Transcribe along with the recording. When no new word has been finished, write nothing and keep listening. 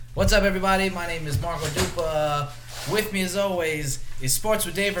What's up, everybody? My name is Marco Dupa. With me, as always, is Sports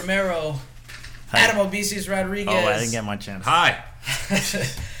with Dave Romero, Adam Obesius Rodriguez. Oh, I didn't get my chance. Hi.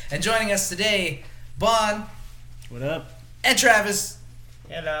 And joining us today, Bohn. What up? And Travis.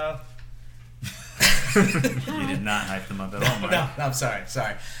 Hello. You did not hype them up at all, Mark. No, I'm sorry.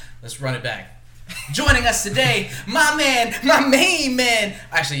 Let's run it back. Joining us today, my main man.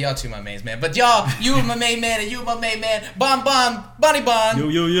 Actually, y'all two my mains, man. But y'all, you were my main man, and you were my main man. Bonnie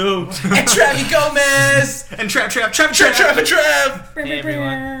Bon. Yo. And Travi Gomez. And Trav. Hey,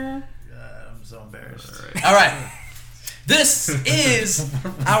 everyone. I'm so embarrassed. All right. This is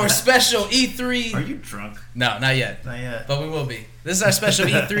our special E3. Are you drunk? No, not yet. Not yet. But we will be. This is our special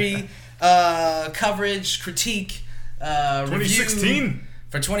E3 coverage, critique, review 2016.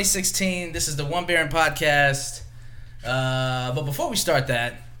 for 2016. This is the One Baron podcast. But before we start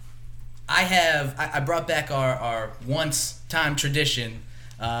that, I brought back our once-time tradition.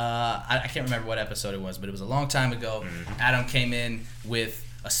 I can't remember what episode it was, but it was a long time ago. Adam came in with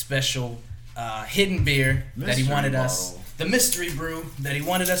a special hidden beer that he wanted us, the mystery brew that he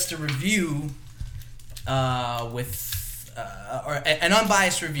wanted us to review with an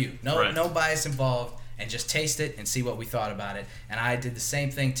unbiased review. No bias involved, and just taste it and see what we thought about it. And I did the same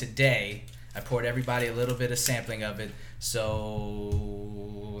thing today. I poured everybody a little bit of sampling of it.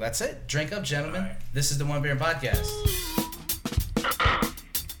 So that's it. Drink up, gentlemen. Right. This is the One Beer Podcast.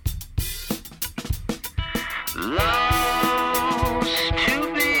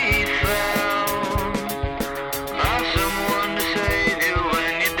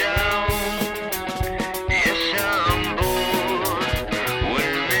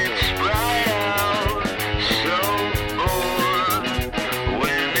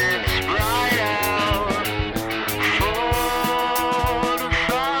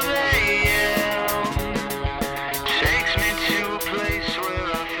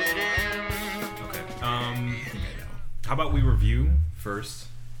 How about we review first,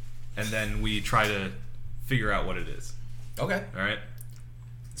 and then we try to figure out what it is. Okay. All right.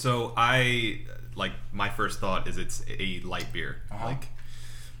 So my first thought is it's a light beer, like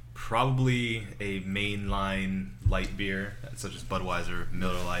probably a mainline light beer, such as Budweiser,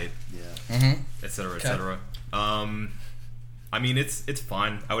 Miller Lite, et cetera, et cetera. I mean, it's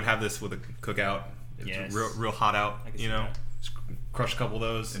fine. I would have this with a cookout. It's real hot out, you know. Just crush a couple of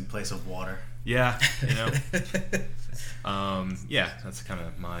those in place of water. Yeah, you know. Yeah, that's kind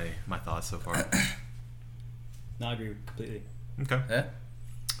of my thoughts so far. No, I agree completely. Okay. Yeah.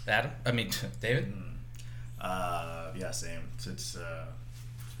 Adam? I mean, David? Yeah, same. It's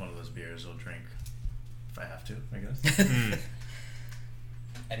one of those beers I'll drink if I have to, I guess.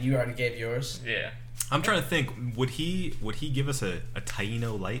 And you already gave yours? Yeah. I'm trying to think. Would he give us a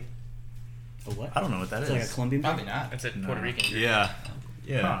Taino Light? A what? I don't know what that is. Like a Colombian beer? Probably not. That's a Puerto Rican beer.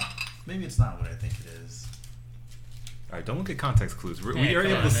 Yeah. Huh. Maybe it's not what I think it is. All right, don't look at context clues. We are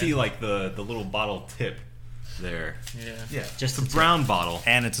able to see like the little bottle tip there. Yeah. Just a brown bottle.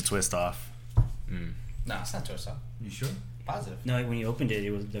 And it's a twist off. No, it's not twist off. You sure? Positive. No, when you opened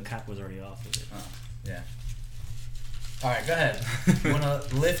it, the cap was already off of it. Oh, yeah. All right, go ahead. You want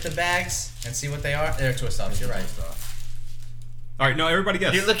to lift the bags and see what they are? They're twist offs. You're right. All right, no, everybody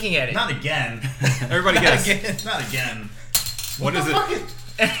guess. You're looking at it. Not again. Everybody guess. Not again. What is it?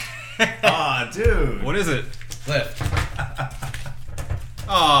 Aw, dude. What is it? Lift.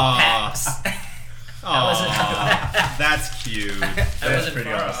 Aww. Aww. That's cute. That's pretty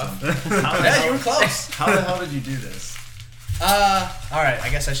awesome. Yeah, you were close. How the hell did you do this? All right. I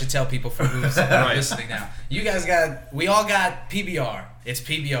guess I should tell people for who's listening now. You guys we all got PBR. It's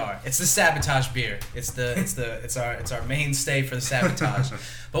PBR. It's the Sabotage beer. It's our mainstay for the Sabotage.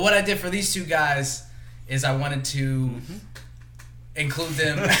 But what I did for these two guys is I wanted to include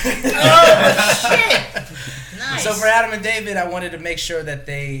them. Oh shit! Nice. So for Adam and David, I wanted to make sure that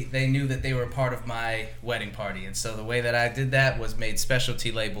they knew that they were a part of my wedding party, and so the way that I did that was made specialty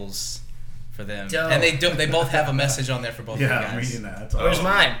labels for them. Dope. And they both have a message on there for both of you guys. Yeah, I'm reading that. That's Where's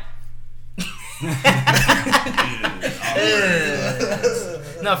mine?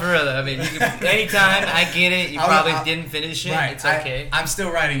 No, for real though. I mean, you can, anytime I get it, you probably didn't finish it. Right, it's okay. I'm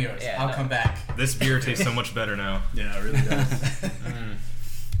still writing yours. Yeah, I'll come back. This beer tastes so much better now. Yeah, it really does.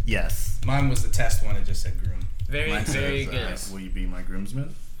 Yes. Mine was the test one. It just said groom. Very, very good. Will you be my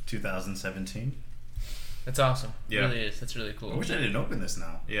groomsman? 2017. That's awesome. Yeah. It really is. That's really cool. I wish I didn't open this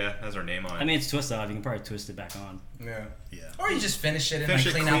now. Yeah, it has our name on it. I mean, it's twist off. You can probably twist it back on. Yeah. Yeah. Or you just finish it and Finish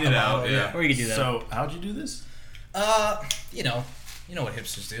like it, clean out clean the it out, bottle. yeah. Or you could do that. So, how'd you do this? You know what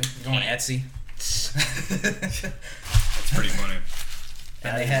hipsters do. You go on Etsy. It's pretty funny.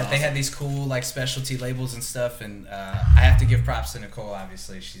 And they had these cool like specialty labels and stuff, and I have to give props to Nicole.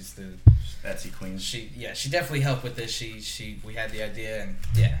 Obviously, she's the Etsy queen. She definitely helped with this. We had the idea, and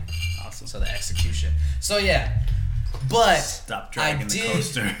awesome. So the execution. So but stop dragging the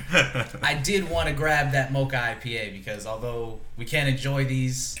coaster. I did want to grab that Mocha IPA because although we can't enjoy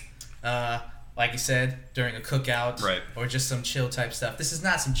these, like you said, during a cookout, right, or just some chill type stuff. This is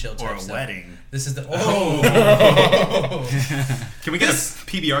not some chill type stuff. Or a wedding. This is the Can we get a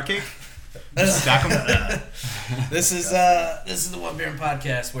PBR cake? Just stack them. This is the One Beer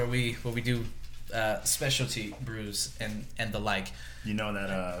Podcast where we do specialty brews and the like. You know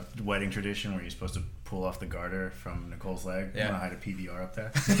that wedding tradition where you're supposed to pull off the garter from Nicole's leg? Yeah. You want to hide a PBR up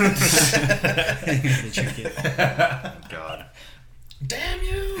there? Oh, God. Damn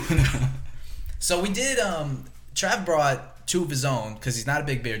you! So we did. Trav brought 2 of his own because he's not a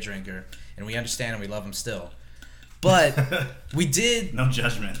big beer drinker, and we understand and we love him still. But we did. No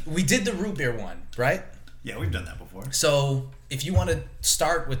judgment. We did the root beer one, right? Yeah, we've done that before. So if you want to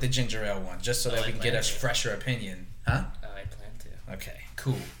start with the ginger ale one, just so that we can get a fresher opinion, huh? Oh, I plan to. Okay,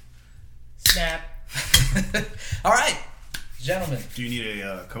 cool. Snap. All right, gentlemen. Do you need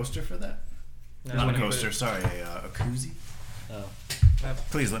a coaster for that? No, Not a coaster. Sorry, a koozie. Oh.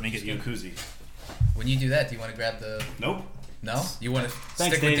 Please let me get you a koozie. When you do that, do you want to grab the? Nope. No. You want to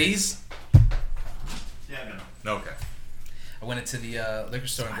Thanks, stick with David. these? Yeah, no. Okay. I went into the liquor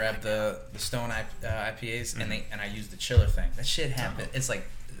store and grabbed the Stone IPAs, and I used the chiller thing. That shit happened. It's like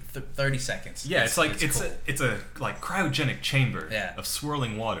 30 seconds. Yeah, it's cool. it's a like cryogenic chamber Yeah. of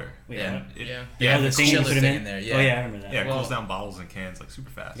swirling water. Wait, Yeah. what? Yeah, the it thing you chiller put them thing in in there, Oh yeah, I remember that. Yeah, it Well- cools down bottles and cans like super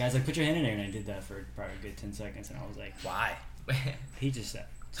fast. The guy's like, put your hand in there, and I did that for probably a good 10 seconds, and I was like, Why? he just said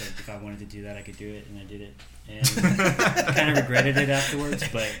if I wanted to do that, I could do it, and I did it, and kind of regretted it afterwards,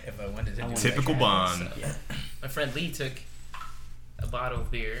 but If I wanted to do wanted it. Typical to Bohn. So, yeah. My friend Lee took a bottle of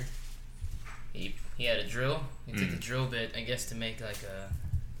beer. He had a drill. He took the drill bit, I guess, to make like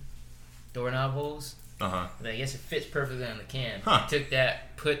doorknob holes. Uh-huh. But I guess it fits perfectly on the can. Huh. He took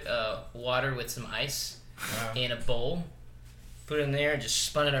that, put water with some ice in a bowl, put it in there, and just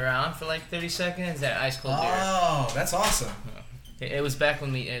spun it around for like 30 seconds. That ice cold beer. Oh, that's awesome. It was back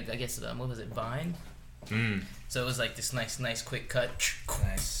when we, I guess, what was it, Vine? Mm. So it was like this nice quick cut.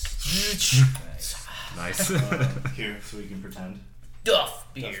 Nice. Nice. Here, so we can pretend. Duff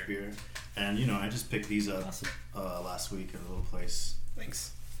beer. Duff beer. And, I just picked these up last week at a little place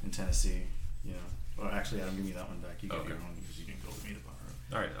Thanks. in Tennessee. Well, actually, Adam, give me that one back. You get Okay. your own because you didn't go with me to borrow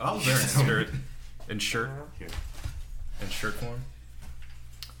it. All right. I'll wear in spirit. In shirt. Here. In shirt form.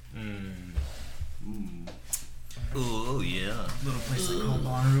 Oh, yeah. Little place like called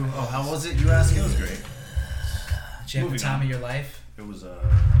Bonnaroo. Oh, how was it? You asked? It was great. Did you have the Moving time on. of your life? It was,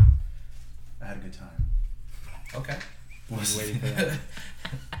 I had a good time. Okay. I was waiting for that.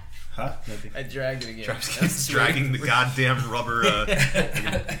 Huh? Nothing. I dragged it again. Travis dragging the goddamn rubber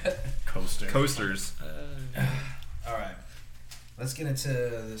Coaster. coasters. All right. Let's get into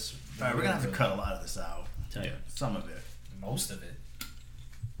this. Alright, we're gonna have to cut a lot of this out. Tell you. Some of it. Most of it.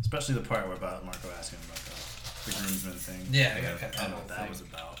 Especially the part where Marco asking about the groomsmen thing. Yeah, Yeah, cut I don't know whole what that thing. was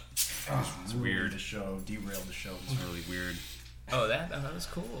about. It's weird. The show, derailed the show. It's really weird. Oh, that was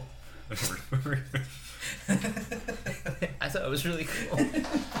cool. I thought it was really cool. It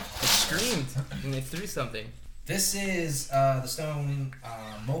screamed and they threw something. This is the Stone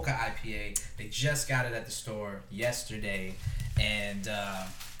Mocha IPA. They just got it at the store yesterday, and I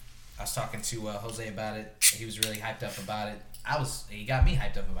was talking to Jose about it. He was really hyped up about it. He got me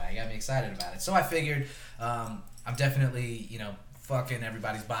hyped up about it. He got me excited about it. So I figured I'm definitely fucking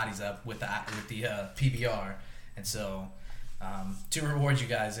everybody's bodies up with the PBR, and so. To reward you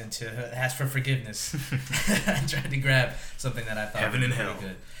guys and to ask for forgiveness, I tried to grab something that I thought Heaven was and pretty hell.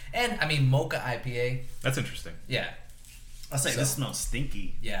 good. And I mean, Mocha IPA, That's interesting. yeah, I'll say this smells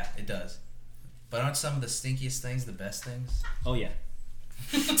stinky. yeah, it does. But aren't some of the stinkiest things the best things? Oh yeah.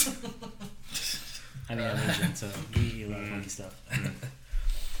 I mean, I'm Asian, so we love funky stuff.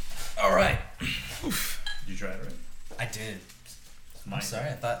 All right, Did you try it, right? I did. Mine. I'm sorry,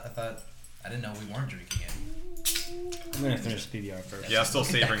 I thought I didn't know we weren't drinking it. I'm gonna finish PBR first. Yeah, I'm still Look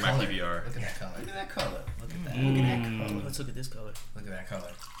at that savoring my color. PBR. Look at that color. Look at that color. Look at that. Look at that color. Let's look at this color. Look at that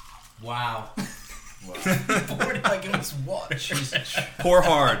color. Wow. Wow. Poured it like it was water. Pour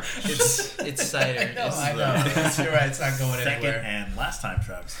hard. It's cider. I know. It's- You're right. It's not going Second anywhere. and last time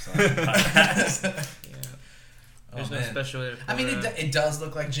Travis was on the podcast. Yeah. There's no man. special way to I mean, it does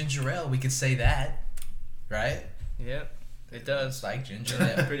look like ginger ale. We could say that, right? Yep, it does. It's like ginger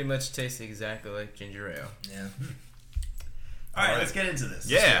It ale. pretty much tastes exactly like ginger ale. Yeah. All right, let's get into this.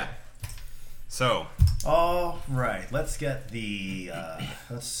 Yeah. So, all right, let's get the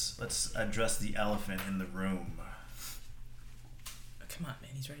let's address the elephant in the room. Come on,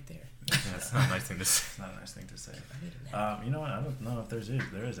 man, he's right there. that's not a nice thing to say. It's not a nice thing to say. I need a nap. You know what? I don't know if there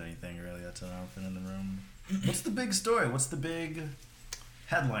is anything really that's an elephant in the room. What's the big story? What's the big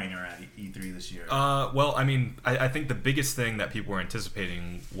headliner at E3 this year? Well, I mean, I think the biggest thing that people were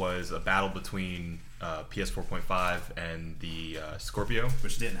anticipating was a battle between PS 4.5 and the Scorpio,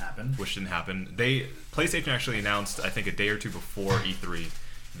 Which didn't happen. PlayStation actually announced, I think, a day or two before E3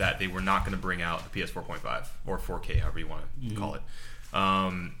 that they were not going to bring out the PS 4.5 or 4K, however you want to call it.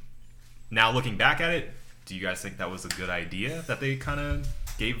 Now looking back at it, do you guys think that was a good idea that they kind of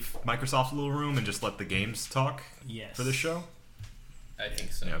gave Microsoft a little room and just let the games talk for this show? I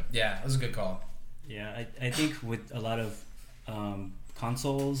think so. Yeah, it was a good call. Yeah, I think with a lot of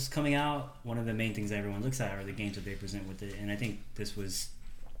consoles coming out, one of the main things that everyone looks at are the games that they present with it. And I think this was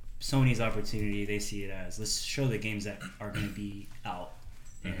Sony's opportunity. They see it as, let's show the games that are going to be out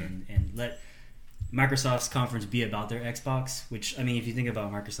and let Microsoft's conference be about their Xbox, which, I mean, if you think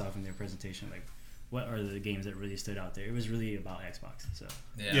about Microsoft in their presentation, like, what are the games that really stood out there? It was really about Xbox. So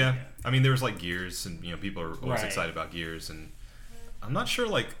Yeah. I mean, there was like Gears, and people are always Right. excited about Gears, and I'm not sure,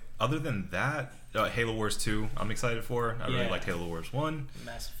 like, other than that, Halo Wars 2, I'm excited for. I really liked Halo Wars 1.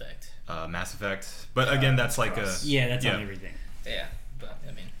 Mass Effect. Mass Effect. But again, that's like Cross. that's on everything. Yeah, but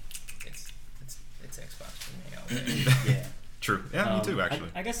I mean, it's Xbox for me all day. Yeah. True. Yeah, me too, actually.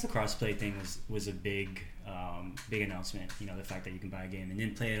 I guess the crossplay thing was a big announcement. You know, the fact that you can buy a game and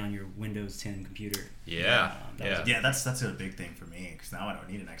then play it on your Windows 10 computer. Yeah. That's a big thing for me, because now I don't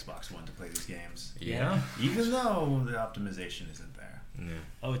need an Xbox One to play these games. Yeah. Even though the optimization isn't there. Yeah.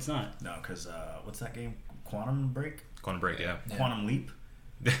 Oh, it's not. No, because what's that game? Quantum Break? Quantum Break, yeah. Quantum Leap?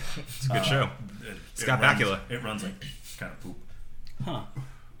 It's a good show. Scott Bakula. It runs like kind of poop. Huh.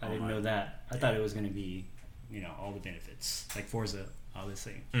 I didn't know that. I thought it was going to be, all the benefits. Like Forza,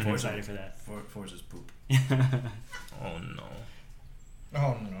 obviously. Mhm. I'm excited for that. Forza's poop. Oh, no.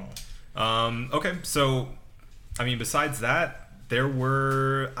 Oh no. Okay, so, I mean, besides that, there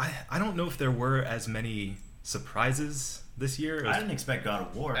were... I don't know if there were as many surprises this year. I didn't expect God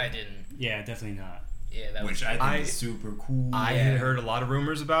of War. I didn't. Yeah, definitely not. Yeah, that Which was. I think is super cool. I had heard a lot of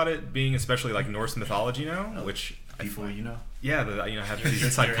rumors about it being especially like Norse mythology now, which People, have these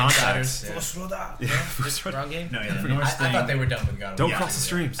inside contacts. Yeah. Wrong game? No, yeah, the Norse I thing. thought they were done with God of Don't War. cross the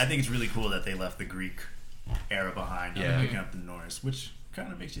streams. I think it's really cool that they left the Greek era behind. Yeah. And picking up the Norse, which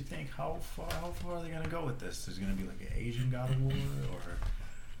kind of makes you think, how far are they going to go with this? There's going to be like an Asian God of War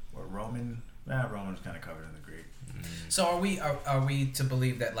or Roman. Roman's kind of covered in the Greek. So are we to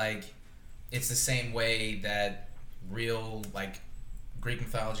believe that like it's the same way that real like Greek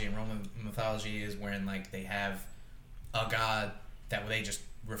mythology and Roman mythology is, wherein like they have a god that they just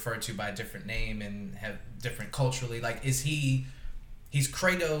refer to by a different name and have different culturally, like he's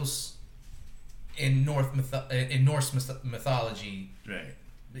Kratos in Norse mythology. Right.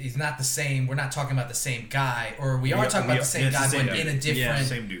 He's not the same. We're not talking about the same guy, or we are talking about the same guy, but in a different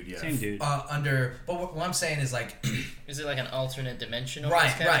Same dude, yeah. Same dude. But what I'm saying is like, Is it like an alternate dimension?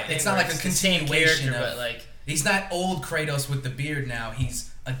 right. It's not like a the same continuation character, of. but like He's not old Kratos with the beard now.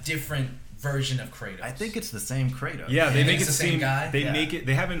 He's a different version of Kratos. I think it's the same Kratos. Yeah, they make It's it the same seem guy?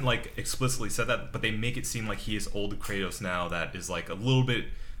 They haven't like explicitly said that, but they make it seem like he is old Kratos now that is like a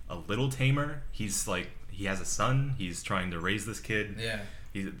little tamer. He's like, he has a son. He's trying to raise this kid. Yeah.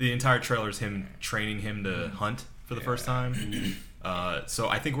 The entire trailer is him training him to hunt for the first time. So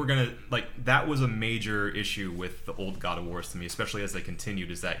I think we're gonna that was a major issue with the old God of Wars to me, especially as they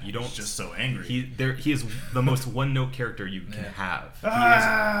continued, is that you don't He's just so angry. he is the most one-note character you can have. He is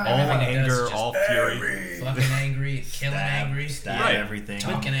Ah! all Everything he does anger, is just all fury. Fucking angry, killing angry, Right. everything.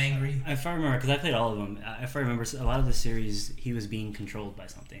 talking angry. If I remember, because I played all of them, if I remember, a lot of the series, he was being controlled by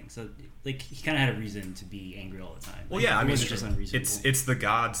something. So, like, he kind of had a reason to be angry all the time. Well, Like, yeah, I it mean, wasn't just unreasonable. it's the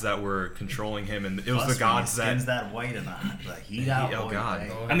gods that were controlling him, and it was Plus, the gods when he skins that that white in the heat out. oh, God.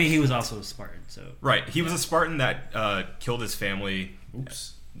 Right? I mean, he was also a Spartan, so. right. He was a Spartan that killed his family.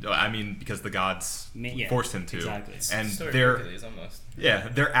 Oops. I mean, because the gods Yeah, forced him to, exactly. and Story of their Hercules, almost.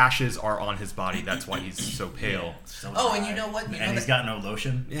 their ashes are on his body. That's why he's so pale. So Oh, and dry. you know what? You know and he's that- got no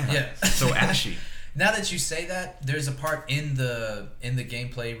lotion. Yeah. So ashy. Now that you say that, there's a part in the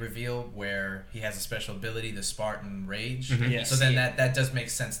gameplay reveal where he has a special ability, the Spartan Rage. Mhm. Yes. So then that does make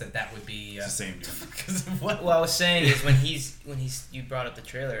sense that would be It's the same dude. because of what? What I was saying is when he's you brought up the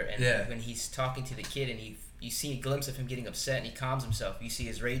trailer and Yeah. when he's talking to the kid and you see a glimpse of him getting upset and he calms himself. You see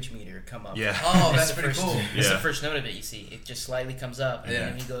his rage meter come up. Yeah. Oh, That's that's the pretty first- cool. That's Yeah. the first note of it. You see, it just slightly comes up and Yeah.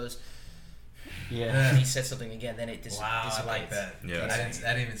 then he goes, Yeah. He said something again, then it Wow, I dissipates. like that. Yeah.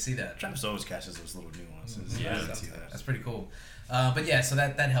 I didn't even see that. Travis always catches those little nuances. Yeah. I didn't see that. That's pretty cool. But yeah, so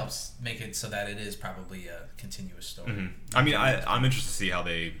that helps make it so that it is probably a continuous story. Mhm. I mean, I'm interested to see how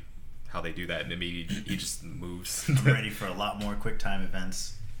they do that, and maybe he just moves. I'm ready for a lot more quick time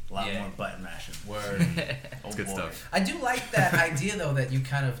events, a lot Yeah. more button mashing. Word. Oh, Good boy. stuff. I do like that idea though that you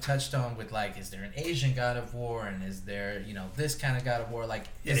kind of touched on with like, is there an Asian God of War and is there this kind of God of War? Like,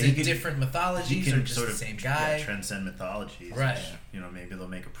 Yeah, is he it can- different He mythologies can or just sort the of same guy? transcend mythologies. Right. Maybe they'll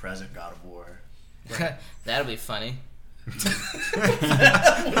make a present God of War. That'll be funny. What's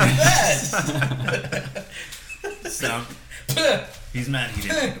that? So he's mad he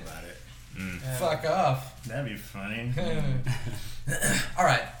didn't think about it. Fuck off. That'd be funny. All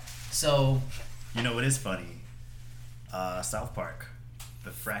right, so You know what is funny? South Park,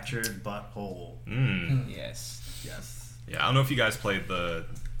 the fractured butthole. Yes. Yes. Yeah, I don't know if you guys played the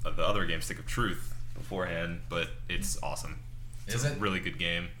other game, Stick of Truth, beforehand, but it's awesome. It's Is a it? really good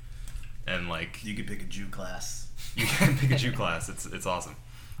game, and like You could pick a Jew class. you can pick a Jew class. It's awesome.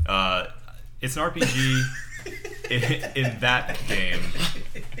 It's an RPG. in that game.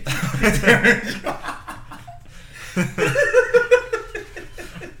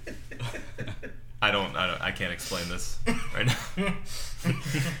 I can't explain this right now.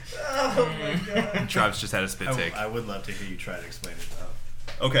 Oh my god. Travis just had a spit take. I would love to hear you try to explain it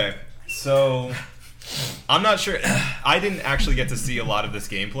though. Okay, so I'm not sure. I didn't actually get to see a lot of this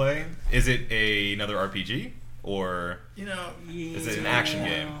gameplay. Is it another RPG or is it an action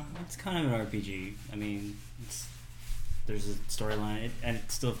game? It's kind of an RPG. I mean, there's a storyline, and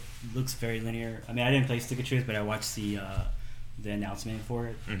it still looks very linear. I mean, I didn't play Stick of Truth, but I watched the announcement for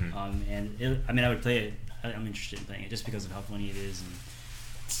it. Mhm. I would play it. I'm interested in playing it just because of how funny it is and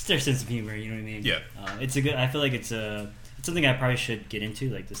it's their sense of humor. You know what I mean? Yeah. It's a good. I feel like it's something I probably should get into,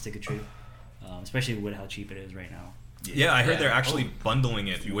 like the Stick of Truth, especially with how cheap it is right now. Yeah, I heard Yeah. they're actually bundling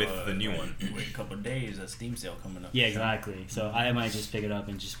it If you, with the new one. Wait a couple of days, a Steam sale coming up. Yeah, exactly. So I might just pick it up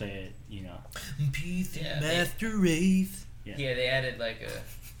and just play it. You know. Yeah, Master Race. Yeah, they added like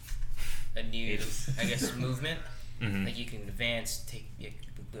a new, I guess, movement. Mhm. Like you can advance, you can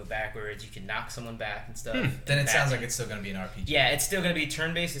go backwards, you can knock someone back and stuff. Then it sounds Back- like it's still gonna be an RPG. Yeah, it's still gonna be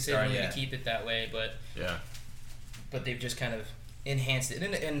turn-based. They said Alright, we're yeah. gonna keep it that way, but Yeah. they've just kind of enhanced it.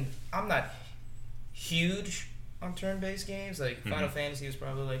 And I'm not huge on turn-based games. Like Final Fantasy was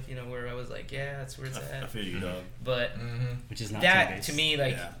probably like where I was like, yeah, that's where it's I at. feel you, dog. But Which is not that turn-based. to me,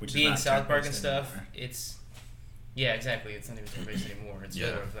 like Yeah, which is being not South Park and turn-based stuff, anymore. it's exactly. It's not even turn-based anymore. It's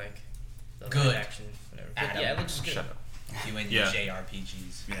Yeah. more of like the Good. live action, whatever. But Adam, yeah, it looks good. Shut up. You and Yeah. your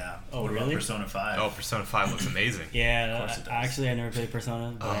JRPGs. Yeah. Oh, What about really? Persona 5? Oh, Persona 5 looks amazing. Yeah, course it does. actually, I never played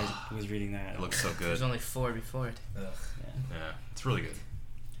Persona, but Oh. I was reading that. It looks so good. There's only 4 before it. Ugh. Yeah, it's really good.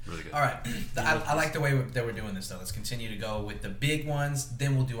 Really good. All right, I like the way that we're doing this though. Let's continue to go with the big ones.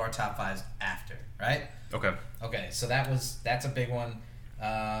 Then we'll do our top fives after. Right? Okay. Okay. So that's a big one.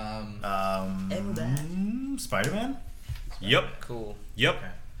 Spider-Man? Yep. Cool. Yep. Okay.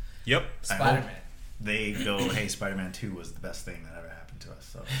 Yep. Spider-Man. They go, hey, Spider-Man 2 was the best thing that ever happened to us,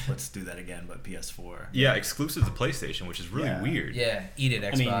 so let's do that again, but PS4. Yeah, exclusive to PlayStation, which is really Yeah. weird. Yeah. Eat it,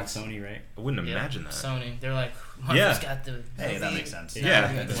 I mean, Xbox. Sony, right? I wouldn't Yeah, imagine that. Sony. They're like, Marvel's Yeah. got the. Hey, that the- makes sense.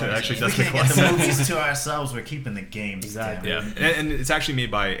 Yeah, Yeah, so it actually We does can't make get a lot the of sense. movies to ourselves, we're keeping the games. Exactly. damn Yeah, it. and it's actually made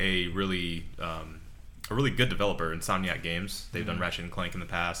by a really good developer, Insomniac Games. They've done Ratchet and Clank in the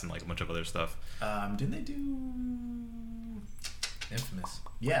past and like a bunch of other stuff. Didn't they do... Infamous.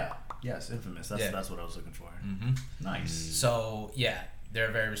 Yeah. Yes, Infamous. That's Yeah. that's what I was looking for. Mm-hmm. Nice. So yeah, they're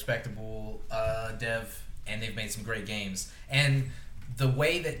a very respectable dev, and they've made some great games. And the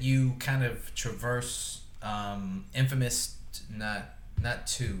way that you kind of traverse Infamous, not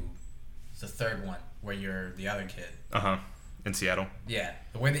 2, the third one where you're the other kid. In Seattle. Yeah,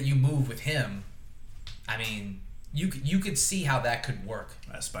 the way that you move with him, I mean, you could see how that could work.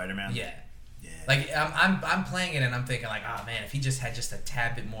 Spider-Man? Yeah. Yeah. Like I'm playing it and I'm thinking like, oh man, if he just had just a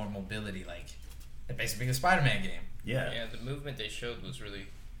tad bit more mobility, like it'd basically be a Spider-Man game. Yeah. Yeah, the movement they showed was really,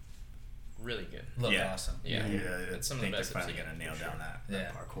 really good. Looked Yeah. awesome. Yeah, I it's some of the think best they're I've finally seen, going to nail for down sure. that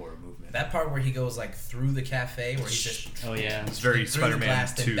Yeah. parkour movement. That part where he goes like through the cafe, where he's just Oh yeah. It's very through the Spider-Man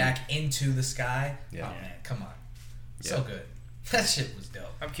glass, 2. then back into the sky. Yeah. Oh man, come on, Yeah. so good. That shit was dope.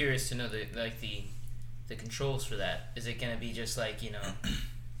 I'm curious to know the controls for that. Is it gonna be just like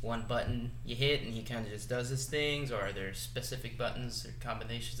one button you hit and he kind of just does his things, or are there specific buttons or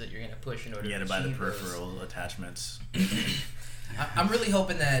combinations that you're gonna push in order You to got to buy the achieve those? peripheral attachments. I'm really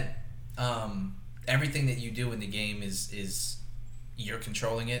hoping that everything that you do in the game is you're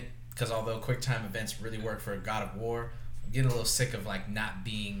controlling it. Because although QuickTime events really work for God of War, I'm getting a little sick of like not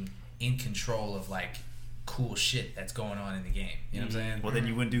being in control of like cool shit that's going on in the game. You know what I'm saying? Well, then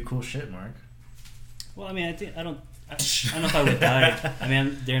you wouldn't do cool shit, Mark. Well, I mean, I don't know if I would doubt it. I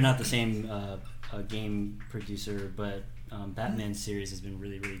mean, they're not the same game producer, but Batman series has been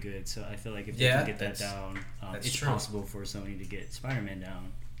really, really good. So I feel like if they can get that down, it's true. possible for Sony to get Spider-Man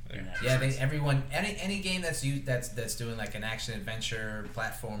down. Yeah, any game that's doing like an action adventure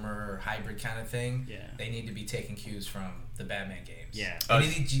platformer or hybrid kind of thing, they need to be taking cues from the Batman games. Yeah,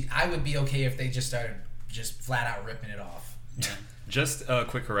 I would be okay if they just started just flat out ripping it off. Yeah. Just a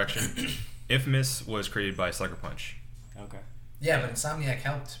quick correction: Infamous was created by Sucker Punch. Okay. Yeah, but Insomniac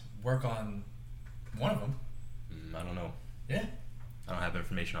helped work on one of them. I don't know. Yeah. I don't have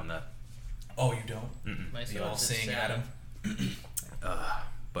information on that. Oh, you don't? My The all-seeing Adam.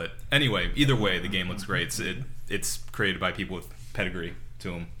 But anyway, either way, the game looks great. It's created by people with pedigree to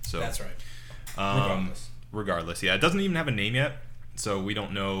them. So That's right. Regardless, yeah. It doesn't even have a name yet, so we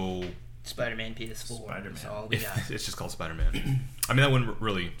don't know. Spider-Man PS4. Spider-Man. That's all we got. It's just called Spider-Man. I mean, that wouldn't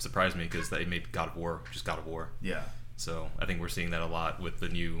really surprise me because they made God of War, just God of War. Yeah. So I think we're seeing that a lot with the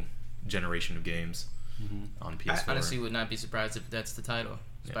new generation of games on PS4. I honestly would not be surprised if that's the title,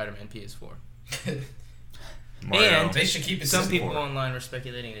 Spider-Man PS4. Mario. And they should keep it. Some people PS4. online were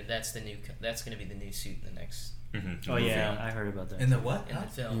speculating that that's going to be the new suit in the next Oh yeah, I heard about that. In the what? in the In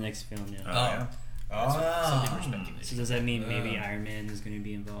film. the next film, yeah. Yeah. Some people were speculating. So does that mean maybe Iron Man is going to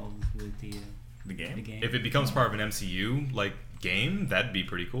be involved with the game. If it becomes part of an MCU like game, that'd be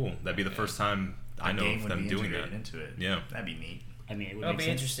pretty cool. That'd be the first time I know of them doing that. Into it. Yeah, that'd be neat. I mean, it would That'll make be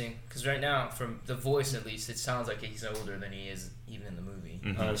sense. interesting because right now, from the voice at least, it sounds like he's older than he is even in the movie.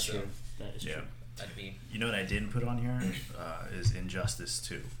 Mm-hmm. Oh, that's So true. That is true. that'd be. You know what I didn't put on here is Injustice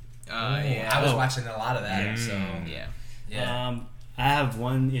 2. Yeah. I was watching a lot of that. So Yeah. I have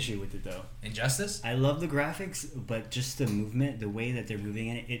one issue with it though. Injustice. I love the graphics, but just the movement, the way that they're moving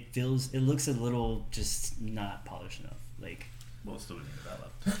in it, it looks a little just not polished enough. Like, Well, it's still being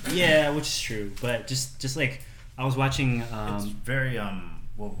developed. yeah, which is true, but just like I was watching. It's very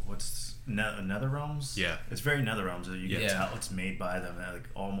what's NetherRealms? Yeah. It's very NetherRealms. You can Yeah. tell it's made by them. Like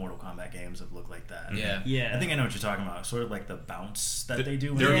all Mortal Kombat games have looked like that. Yeah. Yeah, I think I know what you're talking about. Sort of like the bounce that they do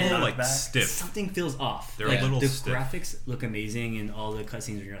when They're they a little knock like back. stiff. something feels off. They're like, a little the stiff. graphics look amazing and all the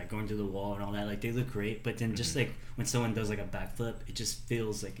cutscenes when you're like going through the wall and all that, like they look great. But then just like when someone does like a backflip, it just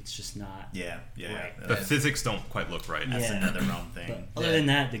feels like it's just not. Yeah. Right. The physics don't quite look right. That's Yeah. another realm thing. But other than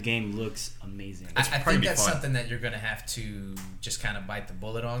that, the game looks amazing. I probably think be that's fun. something that you're gonna have to just kind of bite the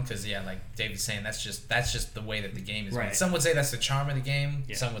bullet on, because like David's saying, that's just the way that the game is made. Right. Some would say that's the charm of the game.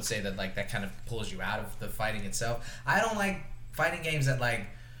 Yeah. Some would say that like that kind of pulls you out of the fighting itself. I don't like fighting games that like,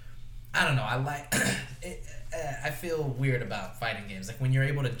 I don't know. I like I feel weird about fighting games, like when you're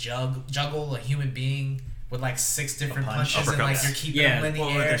able to juggle a human being with like 6 different punch. punches and like Uppercuts. you're keeping Yeah. them in the Well,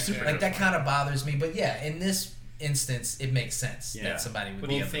 air. they're super Like that good. kind of bothers me. But yeah, in this instance, it makes sense Yeah. that somebody would What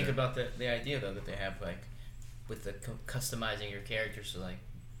be do you able think to- about the idea though that they have like with the customizing your character? So like,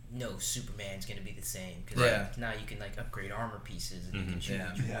 no, Superman's gonna be the same because Yeah. now you can like upgrade armor pieces and you can choose Yeah.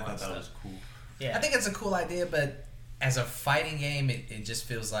 what you Yeah, I want. thought that stuff. was cool. Yeah, I think it's a cool idea, but as a fighting game, it just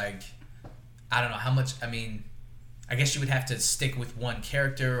feels like, I don't know how much. I mean, I guess you would have to stick with one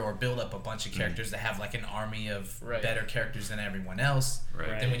character or build up a bunch of characters to have like an army of Right. better characters than everyone else.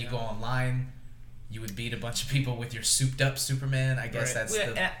 Right. Then when you go online, you would beat a bunch of people with your souped up Superman. I guess Right. that's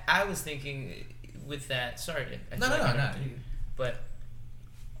Well, the. I was thinking with that. Sorry, I No, feel no, like no, I interrupted you, but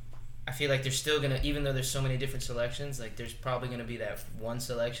I feel like they're still gonna, even though there's so many different selections, like there's probably gonna be that one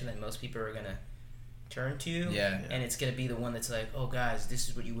selection that most people are gonna turn to. Yeah. And it's gonna be the one that's like, oh guys, this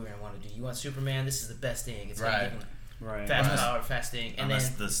is what you were gonna want to do. You want Superman? This is the best thing. It's gonna Right. give him Right. fast Right. power, fast thing, and Unless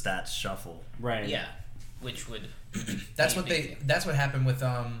then the stats shuffle. Right. yeah, which would That's be a what big thing. That's what happened with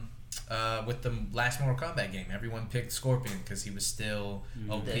the last Mortal Kombat game. Everyone picked Scorpion because he was still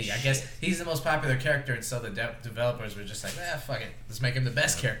OP. The I guess shit. he's the most popular character, and so the developers were just like, fuck it, let's make him the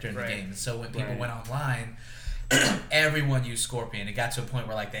best character in the Right. game. And so when people Right. went online, everyone used Scorpion. It got to a point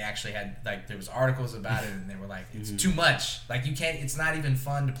where like they actually had like there was articles about it, and they were like, it's too much. Like you can't. It's not even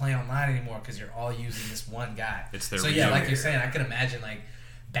fun to play online anymore because you're all using this one guy. It's their so yeah, reason. like you're saying, I can imagine like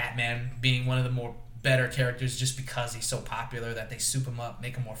Batman being one of the more better characters just because he's so popular that they soup him up,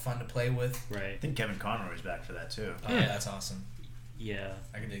 make him more fun to play with. Right. I think Kevin Conroy's back for that too. Oh, yeah, that's awesome. Yeah.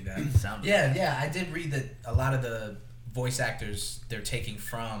 I can dig that. Sound Yeah, I did read that a lot of the voice actors they're taking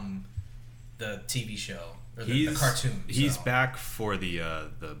from the TV show or the cartoon. He's so. back for the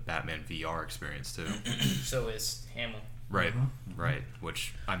Batman VR experience too. so is Hamill. Right, right.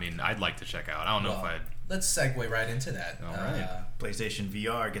 Which I mean, I'd like to check out. I don't know if Well, I'd. Let's segue right into that. All right. PlayStation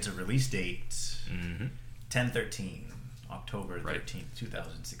VR gets a release date Mm-hmm. 10/13 October 13th,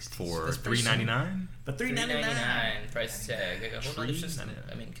 2016. For That's pretty $399. But $399 price tag. Like a whole other system.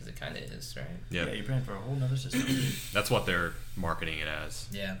 $399. I mean, because it kind of is, right? Yeah, Yeah, you're paying for a whole nother system. that's what they're marketing it as.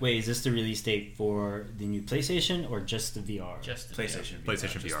 Yeah. Wait, is this the release date for the new PlayStation or just the VR? Just the PlayStation VR.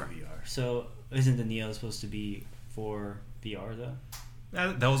 PlayStation just VR. the VR. So isn't the Neo supposed to be for VR though?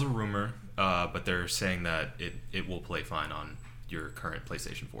 That was a rumor, but they're saying that it will play fine on your current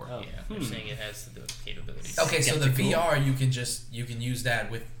PlayStation 4. Oh. Yeah, they're saying it has the capabilities. Okay, so the Skeptical. VR you can use that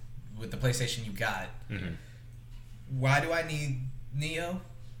with the PlayStation you got. Mhm. Why do I need Neo?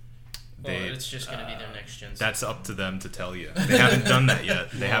 Well, it's just going to be their next gen. That's up to them to tell you. They haven't done that yet.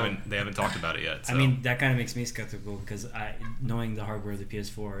 They haven't talked about it yet. So. I mean, that kind of makes me skeptical because knowing the hardware of the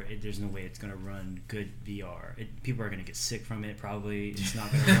PS4, there's no way it's going to run good VR. People are going to get sick from it. Probably it's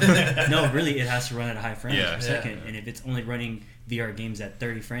not going to run. No, really, it has to run at a high frames per second. And if it's only running VR games at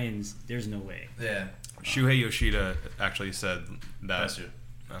 30 frames, there's no way. Yeah. Shuhei Yoshida actually said that.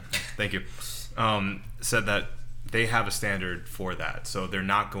 Thank you. Said that they have a standard for that, so they're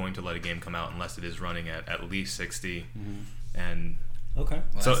not going to let a game come out unless it is running at least 60. And Okay.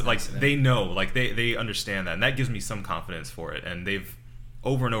 Well, so that's like nice of them. they know, like they understand that, and that gives me some confidence for it. And they've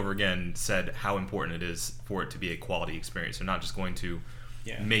over and over again said how important it is for it to be a quality experience. They're not just going to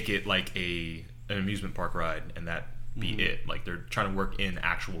make it like an amusement park ride and that be it. Like they're trying to work in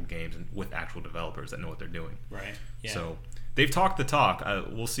actual games and with actual developers that know what they're doing. Right. Yeah. So they've talked the talk.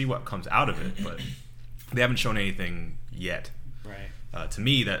 We'll see what comes out of it, but they haven't shown anything yet. Right. To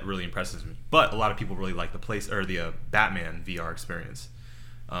me, that really impresses me. But a lot of people really like the Batman VR experience,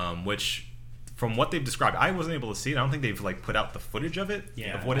 which, from what they've described, I wasn't able to see it. I don't think they've like put out the footage of it,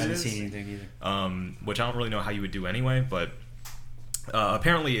 of what I it haven't is. seen anything either. Which I don't really know how you would do anyway. But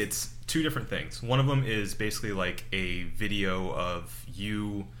apparently, it's two different things. One of them is basically like a video of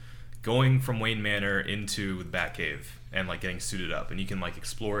you going from Wayne Manor into the Batcave and like getting suited up, and you can like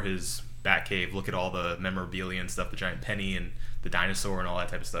explore his Batcave, look at all the memorabilia and stuff, the giant penny and the dinosaur and all that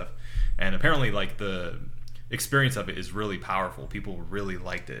type of stuff. And apparently like the experience of it is really powerful. People really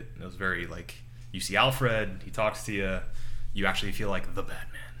liked it. It was very like, you see Alfred, he talks to you, you actually feel like the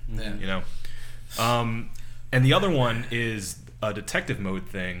Batman, you know. And the other one is a detective mode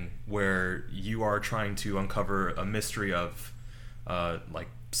thing where you are trying to uncover a mystery of like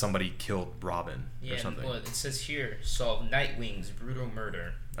somebody killed Robin or something. Well, it says here, solve Nightwing's brutal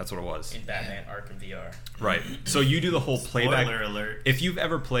murder That's what it was. in Batman Arkham VR. Right. So you do the whole playback. Spoiler alert. If you've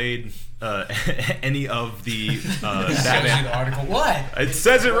ever played any of the Shows you Batman, the article. What? It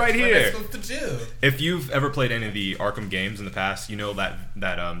says it right What here. am I supposed to do? if you've ever played any of the Arkham games in the past, you know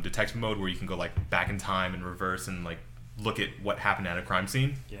that detective mode where you can go like back in time and reverse and like look at what happened at a crime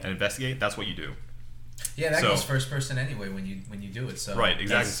scene and investigate. That's what you do. Yeah, that So- goes first person anyway when you do it. So Right.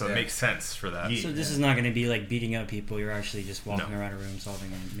 Exactly. So yeah. it makes sense for that. Yeah. So this is not going to be like beating up people. You're actually just walking around a room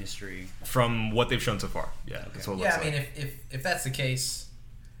solving a mystery. From what they've shown so far, that's what it looks Yeah, I mean, like. if that's the case,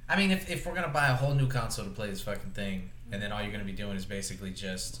 I mean, if we're gonna buy a whole new console to play this fucking thing, and then all you're gonna be doing is basically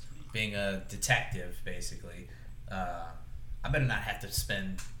just being a detective, basically, I better not have to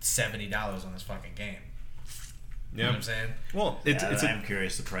spend $70 on this fucking game. You know what I'm saying? Well, it's I'm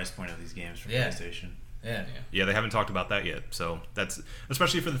curious the price point of these games from PlayStation. Yeah. they haven't talked about that yet. So that's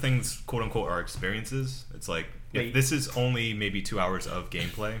especially for the things quote unquote are experiences. It's like if this is only maybe 2 hours of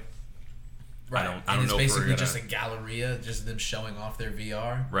gameplay. Right. I don't and it's know if we're basically gonna- just a galleria, just them showing off their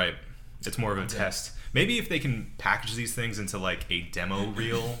VR. Right. It's more of a test. Maybe if they can package these things into like a demo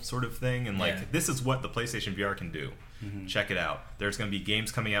reel sort of thing, and like this is what the PlayStation VR can do. Check it out. There's going to be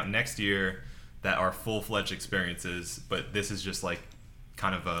games coming out next year that are full-fledged experiences, but this is just like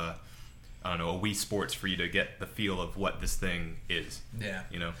kind of a Wii Sports for you to get the feel of what this thing is. Yeah.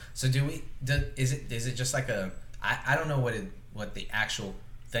 You know. So is it just like I don't know what the actual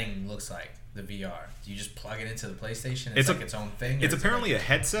thing looks like, the VR. Do you just plug it into the PlayStation? It's like its own thing. It's apparently a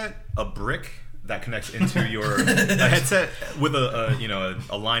headset, a brick that connects into your a headset with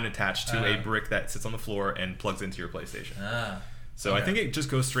a line attached to a brick that sits on the floor and plugs into your PlayStation. So I think it just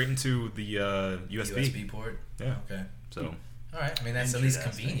goes straight into the USB port. Yeah. Okay. So all right. I mean, that's at least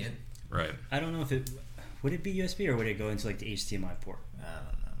convenient. right. I don't know if would it be USB or would it go into like the HDMI port? I don't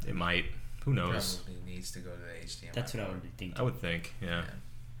know. It might. Who knows? Probably needs to go to the HDMI. That's what I port. would be thinking. I would think. Yeah.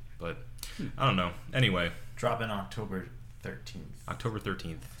 But I don't know. Anyway, Dropping October 13th. October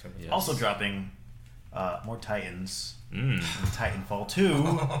 13th. Yes. Also dropping more Titans. Mm. Titanfall 2.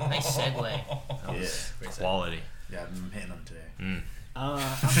 Nice segue. Yeah. Quality. Yeah, I'm hitting them today.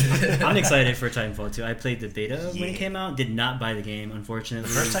 Mm. I'm excited for Titanfall 2. I played the beta when it came out. Did not buy the game, unfortunately.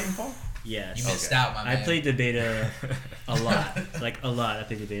 The first Titanfall? Yes. You missed out, my man. I played the beta a lot. Like a lot. I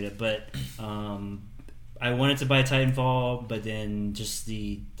played the beta, but I wanted to buy Titanfall, but then just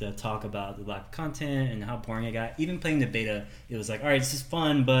the talk about the lack of content and how boring it got. Even playing the beta, it was like, all right, this is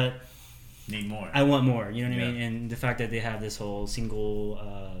fun, but need more. I want more. You know what I mean? And the fact that they have this whole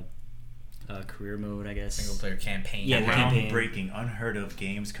single career mode, I guess. Single player campaign. Yeah, groundbreaking, unheard of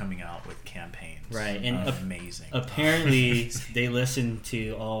games coming out with campaigns. Right, and amazing. Apparently, they listened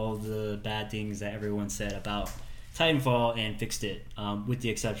to all the bad things that everyone said about Titanfall and fixed it, with the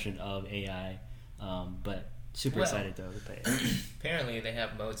exception of AI. But super excited though to play it. Apparently, they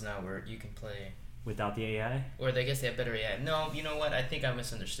have modes now where you can play without the AI. Or I guess they have better AI. No, you know what? I think I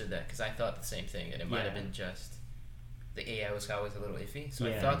misunderstood that because I thought the same thing, and it might have been just the AI was always a little iffy. So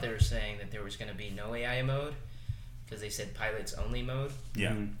I thought they were saying that there was going to be no AI mode because they said pilots only mode.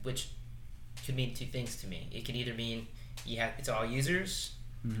 Yeah. Which could mean two things to me. It could either mean it's all users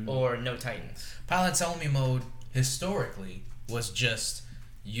or no Titans. Pilots only mode historically was just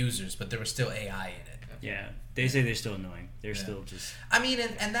users, but there was still AI in it. Yeah, they say they're still annoying. They're still just. I mean,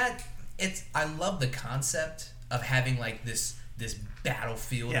 and that I love the concept of having like this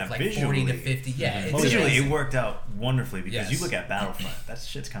battlefield of like visually. 40 to 50. Yeah, it's visually amazing. it worked out wonderfully because you look at Battlefront, that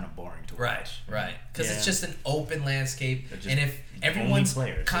shit's kind of boring to watch. Right. Because it's just an open landscape, and if everyone's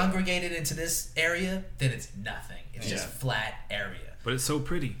congregated into this area, then it's nothing. It's just flat area. But it's so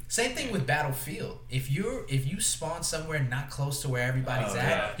pretty. Same thing with Battlefield. If you spawn somewhere not close to where everybody's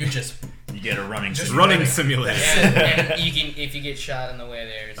at, you're just you get a running simulator. And you can if you get shot on the way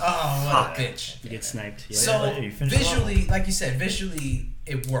there. What a bitch! You get sniped. Yeah. So visually, like you said, visually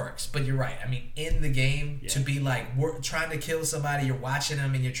it works. But you're right. I mean, in the game, to be like trying to kill somebody, you're watching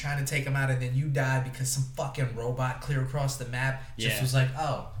them and you're trying to take them out, and then you die because some fucking robot clear across the map just was like,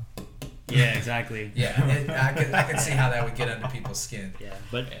 oh. Yeah, exactly. I could see how that would get under people's skin. Yeah,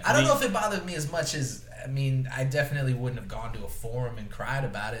 but I don't know if it bothered me as much as I definitely wouldn't have gone to a forum and cried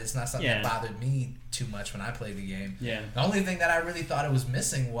about it. It's not something that bothered me too much when I played the game. Yeah. The only thing that I really thought it was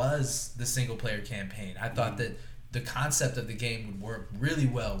missing was the single player campaign. I thought that the concept of the game would work really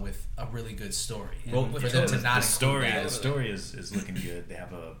well with a really good story. Well, for them to not include that. The story is looking good. They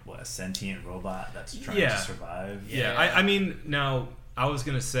have a sentient robot that's trying to survive. Yeah. I mean, now I was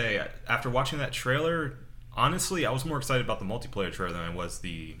gonna say after watching that trailer, honestly, I was more excited about the multiplayer trailer than I was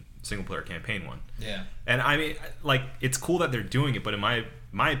the single player campaign one. Yeah. And I mean, like, it's cool that they're doing it, but in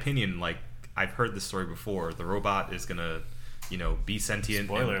my opinion, like, I've heard this story before. The robot is gonna, be sentient.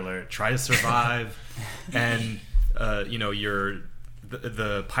 Spoiler alert. Try to survive, and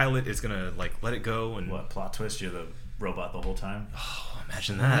the pilot is gonna like let it go and plot twist? You're the robot the whole time. Oh,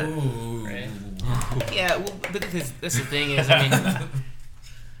 imagine that. Ooh. Right? Yeah, well, but that's the thing is, I mean,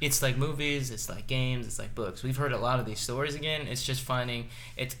 it's like movies, it's like games, it's like books. We've heard a lot of these stories again. It's just finding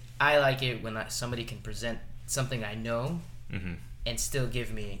I like it when somebody can present something I know and still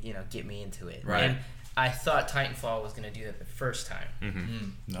get me into it. Right. And I thought Titanfall was going to do that the first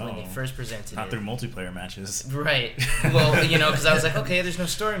time. No. When they first presented Not it. through multiplayer matches. Right. Well, because I was like, okay, there's no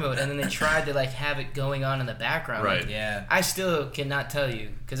story mode. And then they tried to, like, have it going on in the background. Right. Like, Yeah. I still cannot tell you,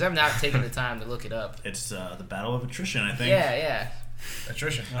 because I'm not taking the time to look it up. It's the battle of attrition, I think. Yeah.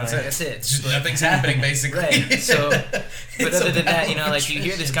 Attrition. That's it. Just nothing's happening, basically. Right. So, but It's other than that, battle of like, you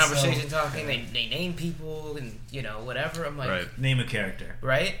hear this attrition, conversation talking, they name people and, whatever. I'm like, Right. Name a character.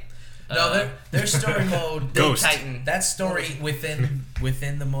 right? No, their story mode, Ghost. Titan. that story within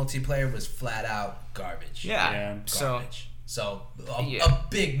the multiplayer was flat out garbage. Yeah. Garbage. So a Yeah.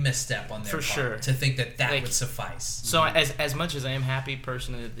 big misstep on their For part sure. to think that Like, would suffice. So as much as I am happy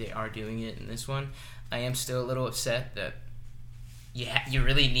personally that they are doing it in this one, I am still a little upset that you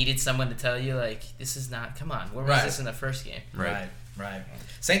really needed someone to tell you, like, this is not, come on, where was this in the first game? Right.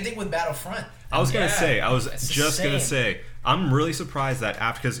 Same thing with Battlefront. I was gonna say, it's just the gonna same. say, I'm really surprised that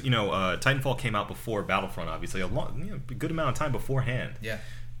after, because Titanfall came out before Battlefront, obviously a good amount of time beforehand. Yeah.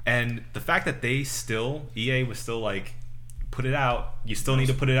 And the fact that EA was still like, put it out. You still need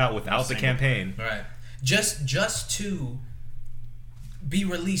to put it out without the campaign. Right. Just to be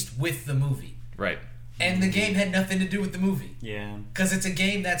released with the movie. Right. And the game had nothing to do with the movie. Yeah. Because it's a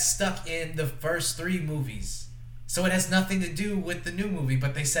game that's stuck in the first 3 movies. So it has nothing to do with the new movie,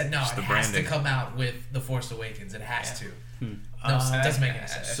 but they said, no, it has to come out with The Force Awakens. It has to. No, it doesn't make any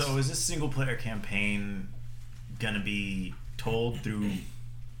sense. So is this single player campaign gonna be told through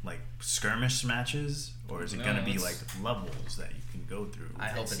like skirmish matches, or is it gonna be like levels that you can go through? I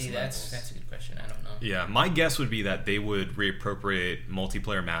hope it's that's a good question. I don't know. Yeah, my guess would be that they would reappropriate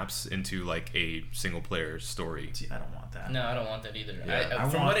multiplayer maps into like a single player story. See, I don't want that. No, I don't want that either. Yeah,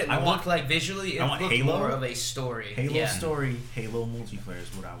 From what it looked like visually, it looked Halo. more of a story. Halo Yeah. story, Halo multiplayer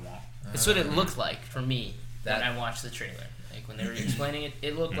is what I want. It's what it looked like for me. when I watched the trailer. Like when they were explaining it,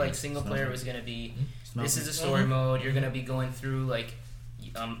 it looked like single player was gonna be. This is a story mode. You're gonna be going through like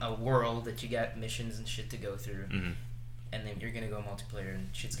a world that you got missions and shit to go through. And then you're gonna go multiplayer and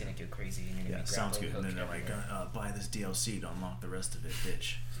shit's gonna get crazy and you're gonna be sounds good. grappling And then hook they're like, buy this DLC to unlock the rest of it,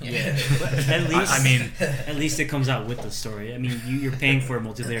 bitch. Yeah. But at least, I mean, at least it comes out with the story. I mean, you're paying for a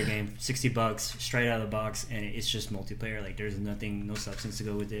multiplayer game, $60 straight out of the box, and it's just multiplayer. Like, there's no substance to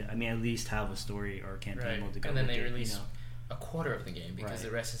go with it. I mean, at least have a story or a campaign mode to go and with then it. they release a quarter of the game because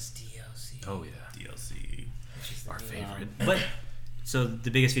the rest is DLC. Oh yeah, DLC. Which is our favorite. But so the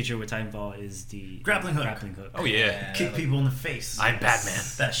biggest feature with Titanfall is the Grappling hook. Oh yeah, Kick people in the face. I'm Batman.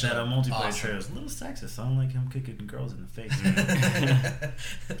 That multiplayer awesome. trailer is a little sexist. I don't like him kicking girls in the face.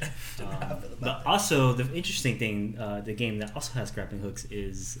 But also, the interesting thing, the game that also has grappling hooks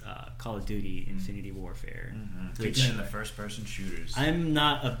is Call of Duty Infinity Warfare. Which Kicking in the first-person shooters. I'm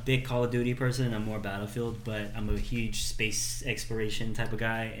not a big Call of Duty person. I'm more Battlefield, but I'm a huge space exploration type of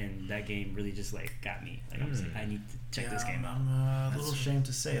guy, and that game really just like got me. Like I was like, I need to check this game out. I'm a little ashamed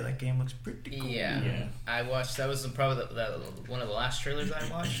to say that game looks pretty cool. Yeah. I watched. That was probably one of the last trailers I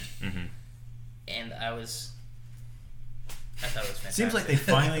watched, and I thought it was fantastic. Seems like they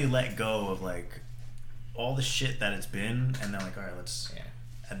finally let go of like all the shit that it's been, and they're like, all right, let's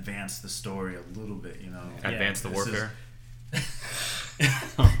advance the story a little bit, you know. Advance the warfare. Get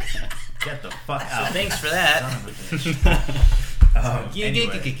the fuck out. So thanks for that. Son of a bitch.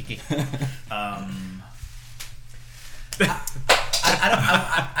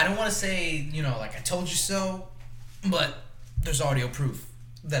 I don't want to say, you know, like I told you so, but there's audio proof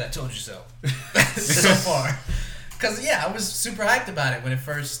that I told you so so far. Because I was super hyped about it when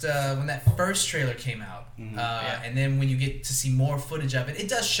that first trailer came out, and then when you get to see more footage of it, it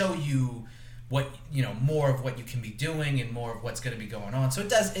does show you what more of what you can be doing and more of what's going to be going on. So